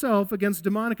protect yourself against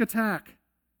demonic attack.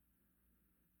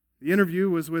 The interview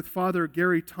was with Father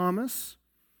Gary Thomas,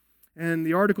 and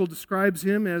the article describes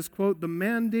him as, quote, the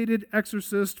mandated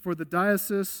exorcist for the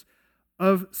Diocese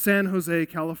of San Jose,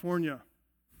 California.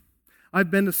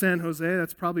 I've been to San Jose.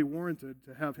 That's probably warranted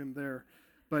to have him there.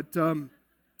 But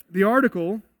the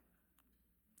article,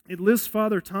 it lists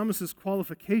Father Thomas's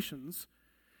qualifications.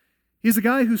 He's a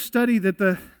guy who studied at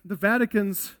the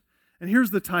Vatican's, and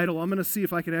here's the title. I'm going to see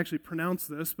if I can actually pronounce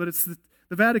this, but it's the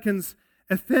Vatican's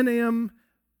Athenaeum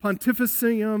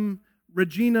Pontificum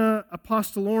Regina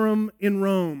Apostolorum in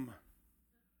Rome.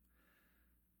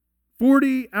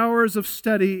 40 hours of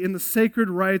study in the sacred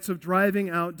rites of driving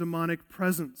out demonic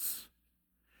presence.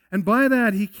 And by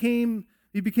that, he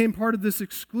became part of this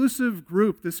exclusive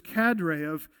group, this cadre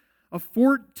of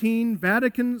 14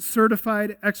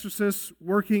 Vatican-certified exorcists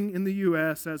working in the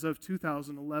U.S. as of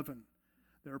 2011.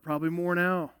 There are probably more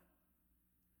now.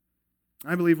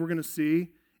 I believe we're going to see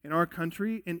in our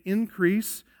country an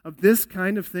increase of this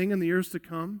kind of thing in the years to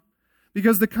come,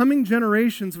 because the coming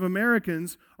generations of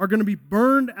Americans are going to be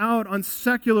burned out on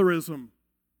secularism,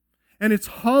 and it's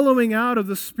hollowing out of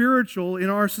the spiritual in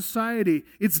our society.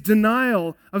 It's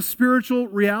denial of spiritual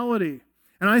reality.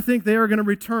 And I think they are going to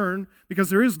return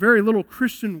because there is very little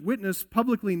Christian witness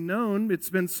publicly known. It's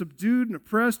been subdued and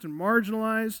oppressed and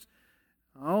marginalized.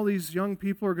 All these young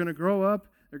people are going to grow up.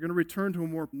 They're going to return to a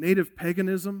more native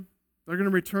paganism. They're going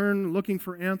to return looking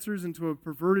for answers into a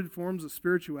perverted forms of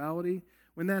spirituality.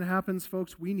 When that happens,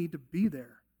 folks, we need to be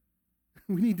there.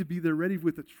 We need to be there ready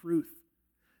with the truth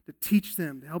to teach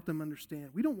them, to help them understand.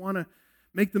 We don't want to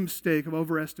make the mistake of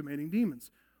overestimating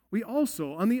demons. We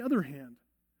also, on the other hand,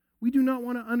 we do not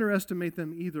want to underestimate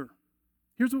them either.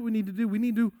 Here's what we need to do. We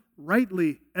need to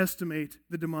rightly estimate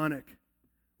the demonic.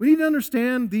 We need to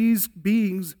understand these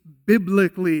beings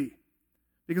biblically,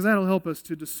 because that'll help us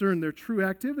to discern their true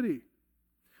activity.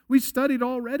 We studied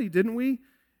already, didn't we,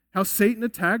 how Satan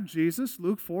attacked Jesus,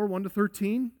 Luke 4,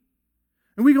 1-13.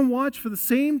 And we can watch for the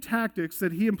same tactics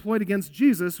that he employed against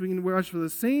Jesus. We can watch for the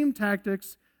same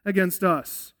tactics against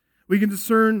us. We can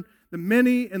discern the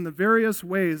many and the various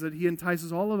ways that he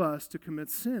entices all of us to commit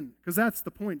sin. Because that's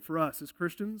the point for us as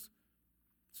Christians.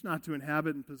 It's not to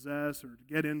inhabit and possess or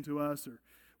to get into us or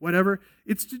whatever.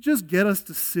 It's to just get us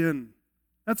to sin.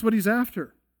 That's what he's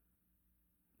after.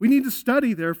 We need to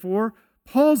study, therefore,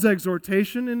 Paul's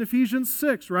exhortation in Ephesians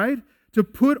 6, right? To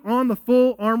put on the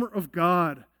full armor of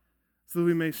God so that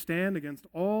we may stand against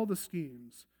all the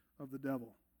schemes of the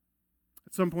devil.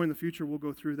 At some point in the future, we'll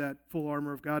go through that full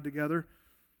armor of God together.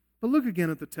 But look again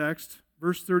at the text,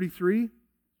 verse 33.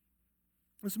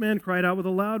 This man cried out with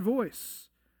a loud voice,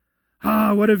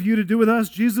 "Ah, what have you to do with us,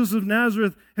 Jesus of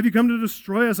Nazareth? Have you come to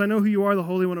destroy us? I know who you are, the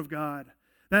Holy One of God."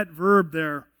 That verb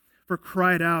there for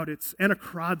cried out, it's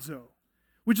anakradzo,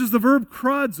 which is the verb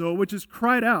kradzo, which is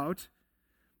cried out.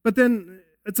 But then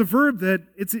it's a verb that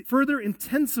it's further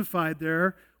intensified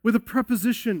there with a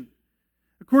preposition.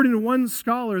 According to one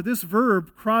scholar, this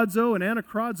verb, kradzo and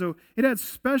anakradzo, it had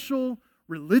special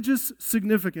religious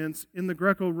significance in the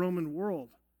Greco-Roman world.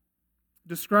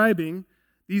 Describing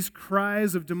these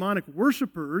cries of demonic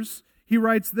worshipers, he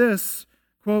writes this,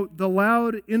 quote, "The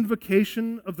loud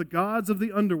invocation of the gods of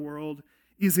the underworld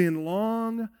is in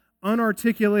long,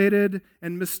 unarticulated,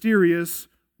 and mysterious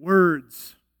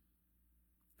words."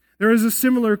 There is a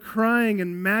similar crying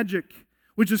in magic,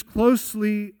 which is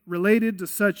closely related to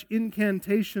such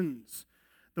incantations.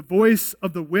 The voice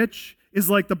of the witch is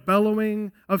like the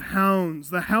bellowing of hounds,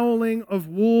 the howling of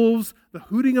wolves, the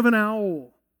hooting of an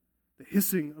owl, the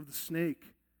hissing of the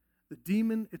snake. The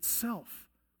demon itself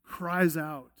cries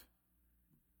out.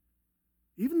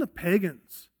 Even the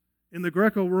pagans in the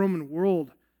Greco-Roman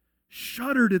world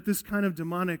shuddered at this kind of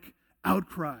demonic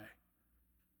outcry.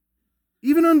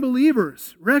 Even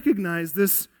unbelievers recognize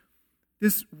this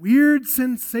weird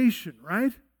sensation,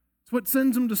 right? It's what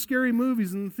sends them to scary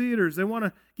movies in the theaters. They want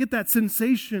to get that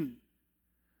sensation.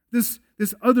 This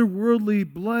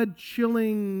otherworldly,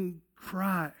 blood-chilling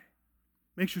cry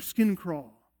makes your skin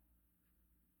crawl.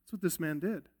 That's what this man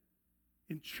did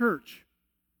in church.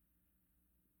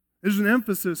 There's an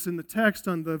emphasis in the text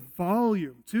on the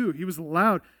volume, too. He was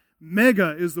loud.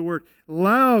 Mega is the word.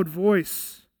 Loud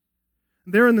voice.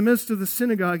 There in the midst of the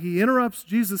synagogue, he interrupts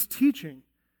Jesus' teaching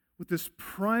with this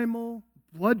primal,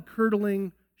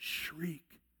 blood-curdling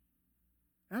shriek.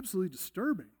 Absolutely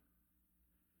disturbing.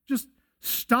 Just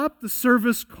stop the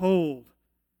service cold.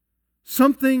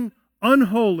 Something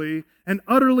unholy and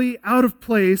utterly out of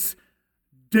place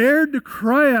dared to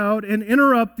cry out and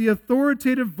interrupt the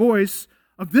authoritative voice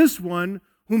of this one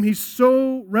whom he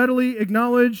so readily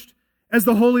acknowledged as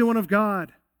the Holy One of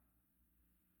God.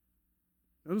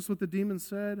 Notice what the demon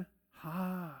said?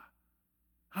 Ha,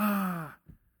 ha.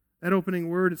 That opening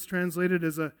word, it's translated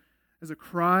as a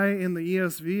cry in the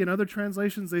ESV. In other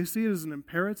translations, they see it as an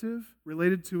imperative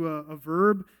related to a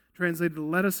verb translated to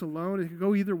let us alone. It could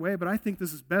go either way, but I think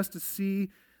this is best to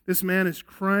see this man is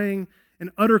crying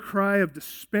an utter cry of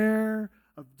despair,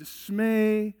 of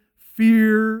dismay,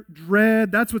 fear,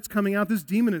 dread. That's what's coming out. This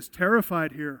demon is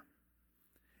terrified here.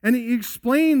 And he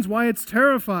explains why it's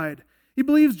terrified. He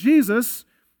believes Jesus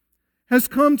has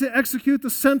come to execute the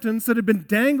sentence that had been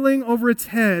dangling over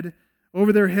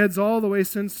their heads all the way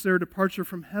since their departure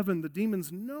from heaven. The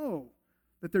demons know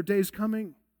that their day's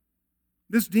coming.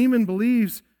 This demon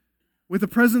believes, with the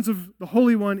presence of the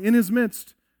Holy One in his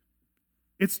midst,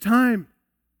 it's time.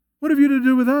 What have you to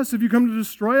do with us? Have you come to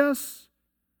destroy us?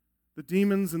 The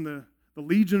demons and the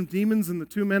legion of demons and the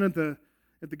two men at the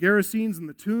Gerasenes and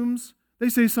the tombs, they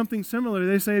say something similar.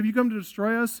 They say, have you come to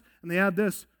destroy us? And they add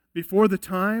this, before the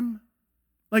time?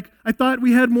 Like, I thought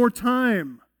we had more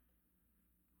time.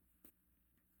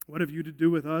 What have you to do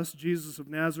with us, Jesus of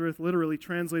Nazareth? Literally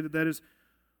translated, that is,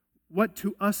 what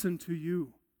to us and to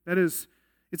you? That is,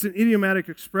 it's an idiomatic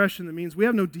expression that means we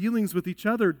have no dealings with each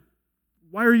other.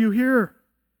 Why are you here?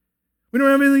 We don't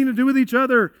have anything to do with each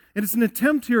other. And it's an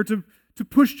attempt here to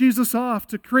push Jesus off,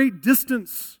 to create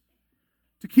distance,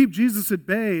 to keep Jesus at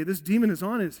bay. This demon is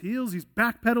on his heels. He's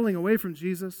backpedaling away from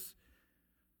Jesus.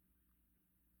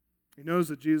 He knows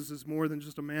that Jesus is more than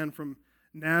just a man from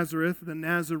Nazareth, the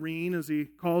Nazarene, as he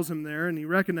calls him there, and he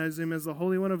recognizes him as the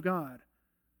Holy One of God.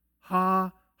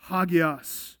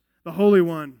 Hagios, the Holy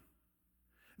One.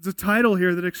 It's a title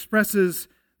here that expresses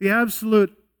the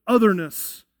absolute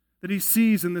otherness that he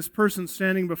sees in this person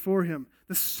standing before him,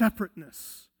 the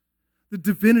separateness, the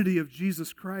divinity of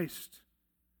Jesus Christ.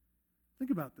 Think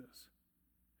about this.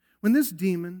 When this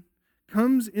demon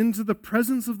comes into the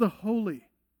presence of the holy,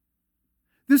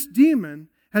 this demon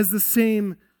has the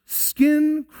same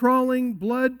skin-crawling,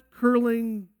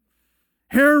 blood-curdling,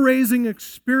 hair-raising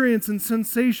experience and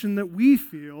sensation that we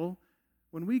feel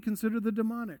when we consider the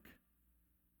demonic.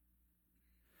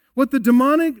 What the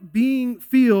demonic being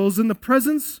feels in the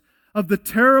presence of the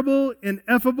terrible,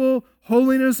 ineffable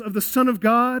holiness of the Son of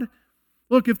God,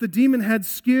 look, if the demon had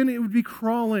skin, it would be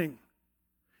crawling.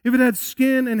 If it had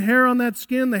skin and hair on that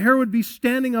skin, the hair would be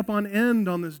standing up on end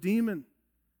on this demon.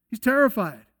 He's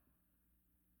terrified.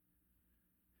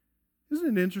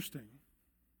 Isn't it interesting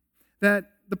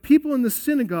that the people in the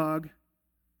synagogue,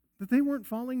 that they weren't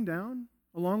falling down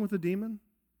along with the demon?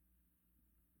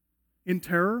 In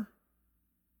terror?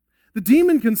 The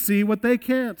demon can see what they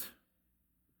can't.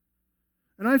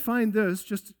 And I find this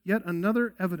just yet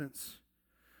another evidence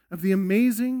of the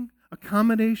amazing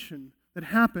accommodation that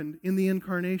happened in the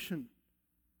incarnation.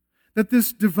 That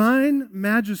this divine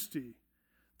majesty,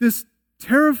 this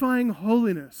terrifying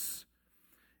holiness,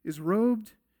 is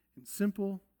robed in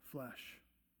simple flesh.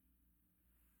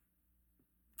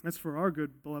 That's for our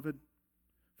good, beloved,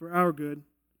 for our good.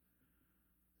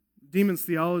 Demon's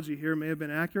theology here may have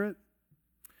been accurate.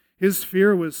 His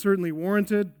fear was certainly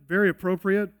warranted, very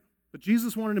appropriate, but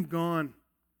Jesus wanted him gone,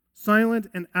 silent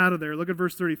and out of there. Look at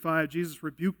verse 35. Jesus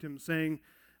rebuked him, saying,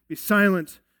 "Be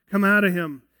silent, come out of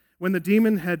him." When the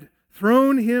demon had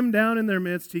thrown him down in their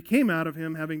midst, he came out of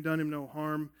him, having done him no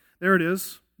harm. There it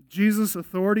is, Jesus'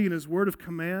 authority and his word of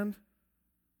command.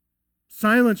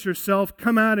 Silence yourself,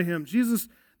 come out of him. Jesus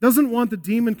doesn't want the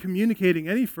demon communicating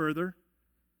any further.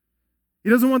 He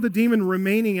doesn't want the demon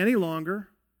remaining any longer.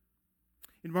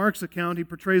 In Mark's account, he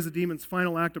portrays the demon's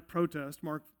final act of protest,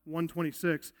 Mark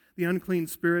 1:26, the unclean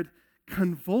spirit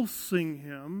convulsing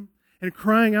him and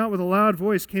crying out with a loud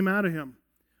voice came out of him.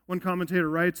 One commentator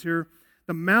writes here,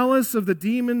 "The malice of the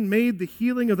demon made the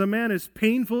healing of the man as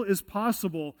painful as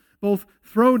possible. Both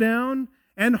throw down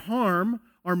and harm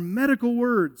are medical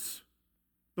words.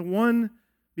 The one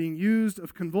being used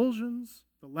of convulsions,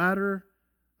 the latter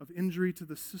of injury to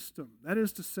the system." That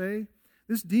is to say,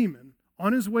 this demon,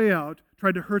 on his way out,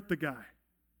 tried to hurt the guy.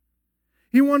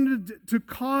 He wanted to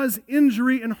cause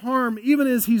injury and harm even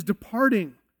as he's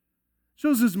departing.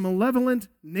 Shows his malevolent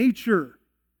nature.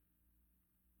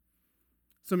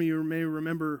 Some of you may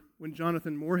remember when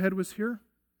Jonathan Moorhead was here.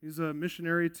 He's a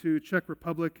missionary to Czech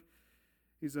Republic.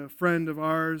 He's a friend of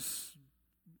ours,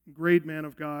 great man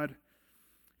of God.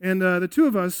 And the two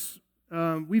of us,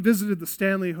 we visited the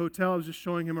Stanley Hotel. I was just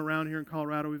showing him around here in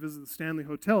Colorado. We visited the Stanley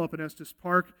Hotel up in Estes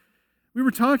Park. We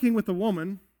were talking with a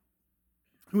woman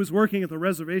who was working at the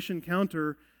reservation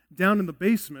counter down in the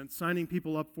basement, signing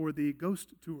people up for the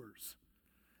ghost tours.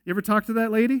 You ever talk to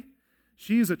that lady?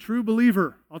 She's a true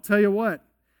believer, I'll tell you what.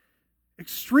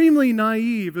 Extremely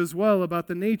naive as well about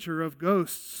the nature of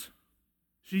ghosts.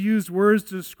 She used words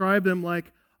to describe them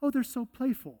like, "Oh, they're so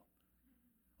playful.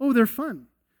 Oh, they're fun."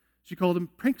 She called them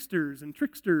pranksters and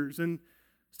tricksters and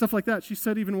stuff like that. She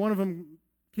said even one of them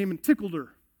came and tickled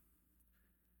her.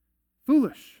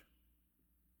 Foolish.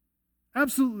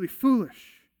 Absolutely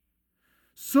foolish.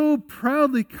 So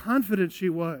proudly confident she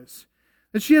was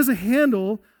that she has a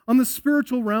handle on the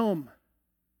spiritual realm.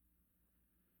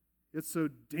 Yet so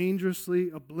dangerously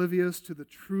oblivious to the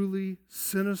truly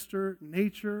sinister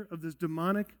nature of these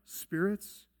demonic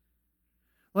spirits.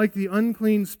 Like the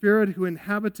unclean spirit who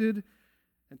inhabited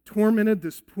and tormented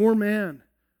this poor man,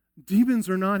 demons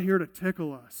are not here to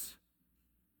tickle us.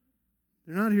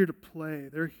 They're not here to play.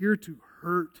 They're here to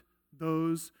hurt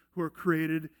those who are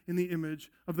created in the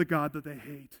image of the God that they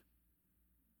hate.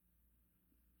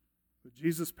 But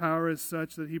Jesus' power is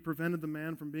such that he prevented the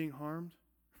man from being harmed.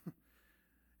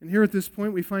 And here at this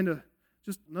point we find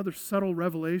just another subtle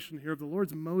revelation here of the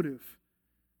Lord's motive.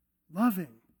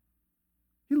 Loving.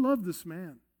 He loved this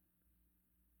man.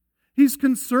 He's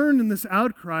concerned in this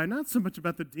outcry, not so much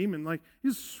about the demon, like he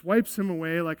just swipes him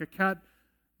away like a cat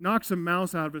knocks a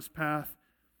mouse out of his path.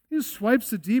 He just swipes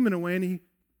the demon away and he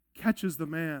catches the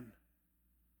man.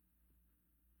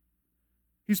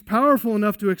 He's powerful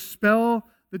enough to expel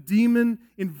the demon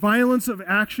in violence of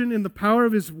action, in the power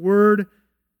of his word.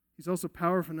 He's also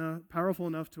powerful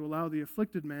enough to allow the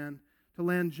afflicted man to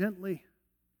land gently,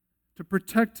 to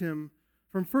protect him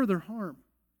from further harm.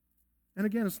 And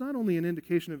again, it's not only an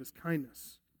indication of his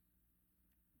kindness.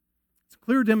 It's a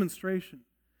clear demonstration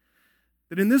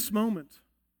that in this moment,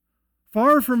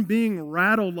 far from being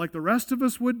rattled like the rest of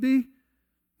us would be,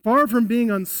 far from being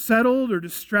unsettled or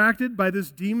distracted by this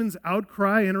demon's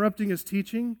outcry interrupting his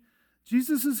teaching,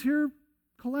 Jesus is here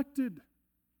collected,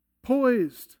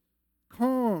 poised,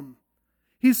 calm.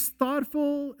 He's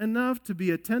thoughtful enough to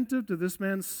be attentive to this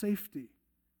man's safety.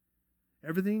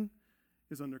 Everything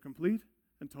is under complete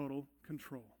and total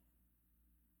control.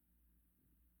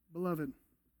 Beloved,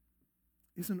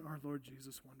 isn't our Lord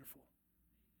Jesus wonderful?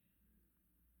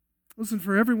 Listen,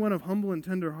 for everyone of humble and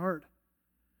tender heart,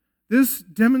 this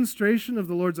demonstration of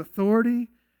the Lord's authority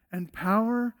and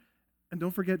power, and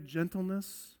don't forget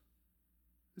gentleness,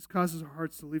 this causes our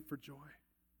hearts to leap for joy.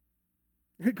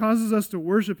 It causes us to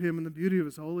worship him in the beauty of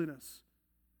his holiness,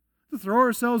 to throw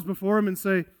ourselves before him and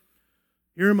say,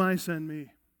 "Here am I, send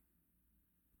me."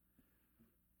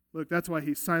 Look, that's why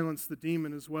he silenced the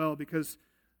demon as well, because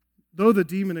though the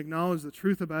demon acknowledged the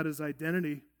truth about his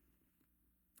identity,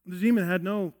 The demon had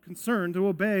no concern to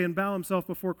obey and bow himself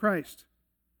before Christ.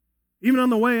 Even on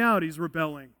the way out, he's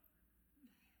rebelling.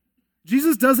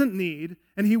 Jesus doesn't need,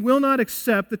 and he will not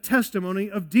accept the testimony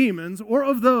of demons or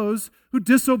of those who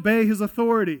disobey his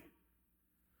authority.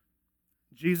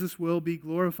 Jesus will be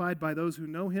glorified by those who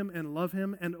know him and love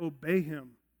him and obey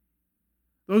him.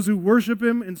 Those who worship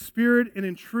him in spirit and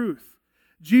in truth.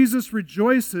 Jesus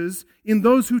rejoices in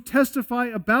those who testify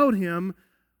about him,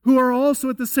 who are also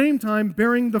at the same time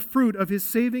bearing the fruit of his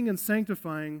saving and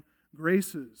sanctifying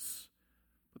graces.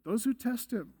 But those who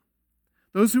test him,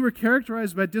 those who are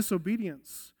characterized by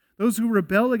disobedience, those who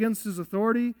rebel against his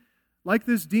authority, like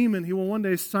this demon, he will one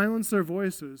day silence their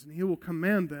voices and he will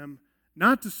command them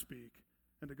not to speak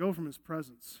and to go from his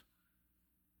presence.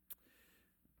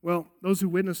 Well, those who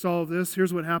witnessed all of this,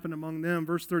 here's what happened among them.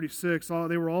 Verse 36,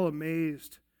 they were all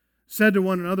amazed, said to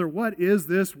one another, "What is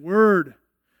this word?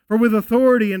 For with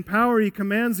authority and power he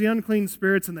commands the unclean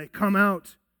spirits, and they come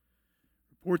out."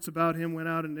 Reports about him went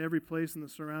out into every place in the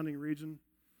surrounding region.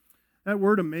 That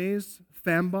word amazed,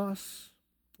 thambos,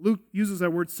 Luke uses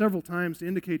that word several times to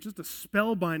indicate just a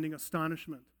spellbinding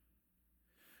astonishment.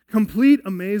 Complete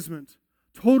amazement,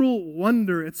 total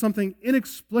wonder at something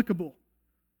inexplicable.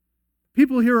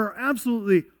 People here are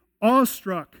absolutely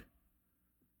awestruck.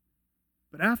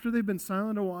 But after they've been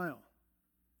silent a while,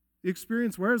 the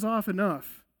experience wears off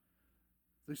enough,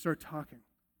 they start talking.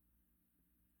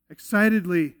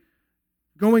 Excitedly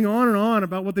going on and on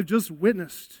about what they've just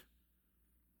witnessed.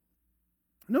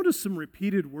 Notice some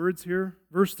repeated words here,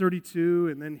 verse 32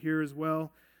 and then here as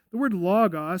well. The word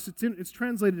logos, it's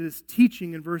translated as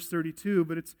teaching in verse 32,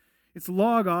 but it's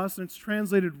logos and it's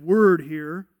translated word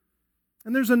here.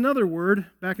 And there's another word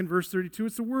back in verse 32.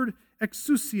 It's the word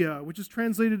exousia, which is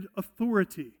translated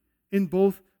authority in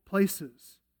both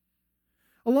places.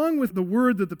 Along with the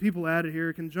word that the people added here,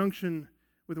 in conjunction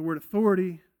with the word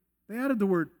authority, they added the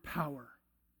word power.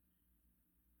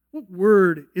 What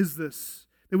word is this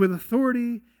that with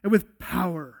authority and with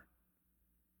power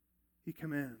he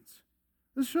commands?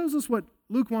 This shows us what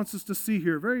Luke wants us to see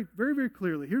here very, very, very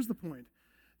clearly. Here's the point.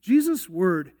 Jesus'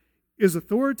 word is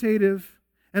authoritative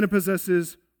and it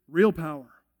possesses real power.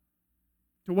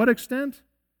 To what extent?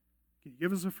 Can you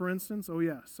give us a for instance? Oh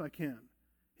yes, I can.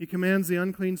 He commands the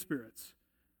unclean spirits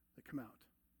that come out.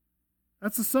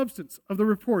 That's the substance of the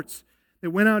reports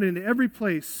that went out into every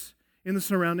place in the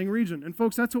surrounding region. And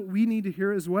folks, that's what we need to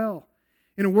hear as well.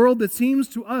 In a world that seems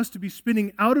to us to be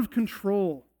spinning out of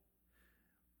control,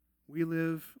 we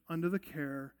live under the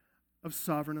care of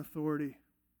sovereign authority.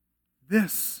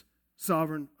 This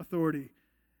sovereign authority,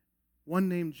 one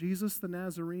named Jesus the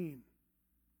Nazarene.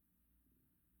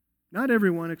 Not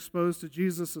everyone exposed to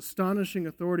Jesus' astonishing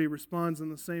authority responds in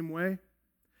the same way.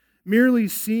 Merely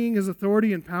seeing his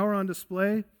authority and power on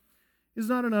display is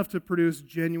not enough to produce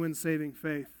genuine saving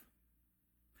faith.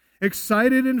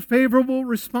 Excited and favorable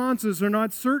responses are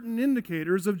not certain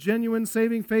indicators of genuine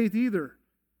saving faith either,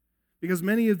 because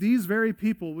many of these very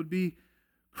people would be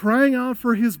crying out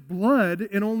for his blood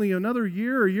in only another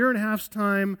year or year and a half's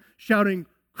time, shouting,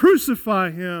 "Crucify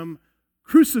him!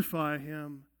 Crucify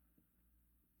him!"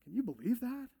 Can you believe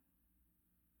that?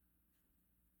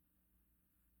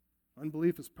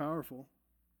 Unbelief is powerful.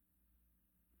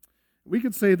 We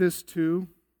could say this too,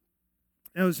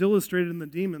 as illustrated in the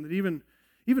demon, that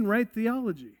even right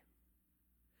theology,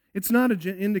 it's not an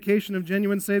indication of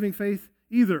genuine saving faith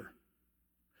either.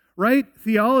 Right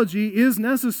theology is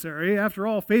necessary. After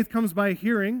all, faith comes by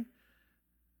hearing,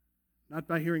 not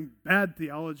by hearing bad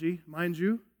theology, mind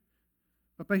you,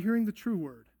 but by hearing the true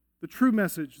word, the true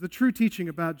message, the true teaching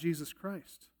about Jesus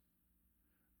Christ.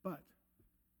 But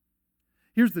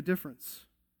here's the difference.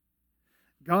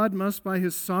 God must, by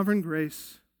his sovereign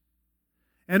grace,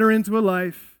 enter into a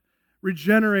life,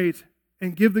 regenerate,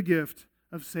 and give the gift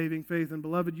of saving faith. And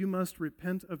beloved, you must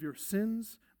repent of your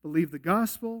sins, believe the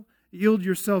gospel, yield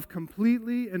yourself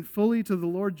completely and fully to the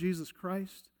Lord Jesus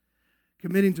Christ,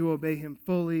 committing to obey him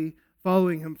fully,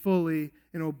 following him fully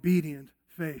in obedient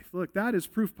faith. Look, that is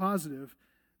proof positive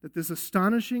that this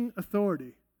astonishing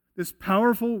authority, this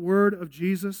powerful word of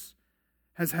Jesus,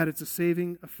 has had its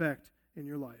saving effect in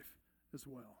your life as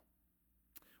well.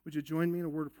 Would you join me in a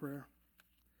word of prayer?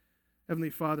 Heavenly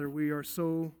Father, we are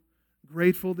so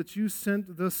grateful that you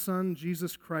sent the Son,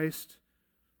 Jesus Christ,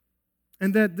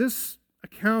 and that this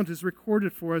account is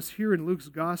recorded for us here in Luke's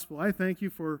gospel. I thank you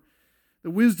for the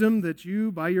wisdom that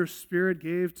you, by your Spirit,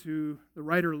 gave to the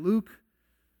writer Luke,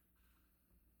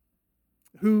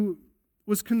 who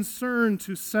was concerned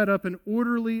to set up an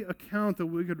orderly account that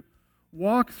we could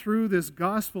walk through this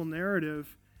gospel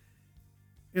narrative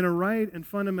in a right and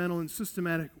fundamental and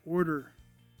systematic order,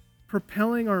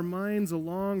 propelling our minds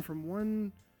along from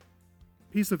one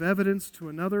piece of evidence to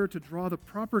another to draw the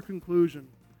proper conclusion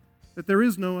that there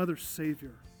is no other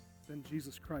Savior than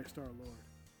Jesus Christ our Lord.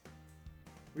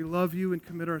 We love you and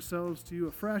commit ourselves to you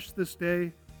afresh this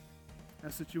day.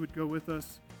 Ask that you would go with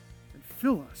us and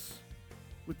fill us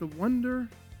with the wonder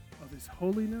of his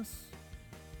holiness.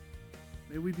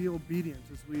 May we be obedient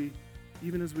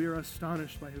even as we are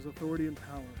astonished by his authority and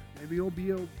power. May we all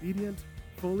be obedient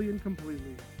fully and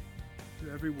completely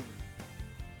to every word.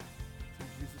 It's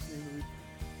in Jesus' name that we pray.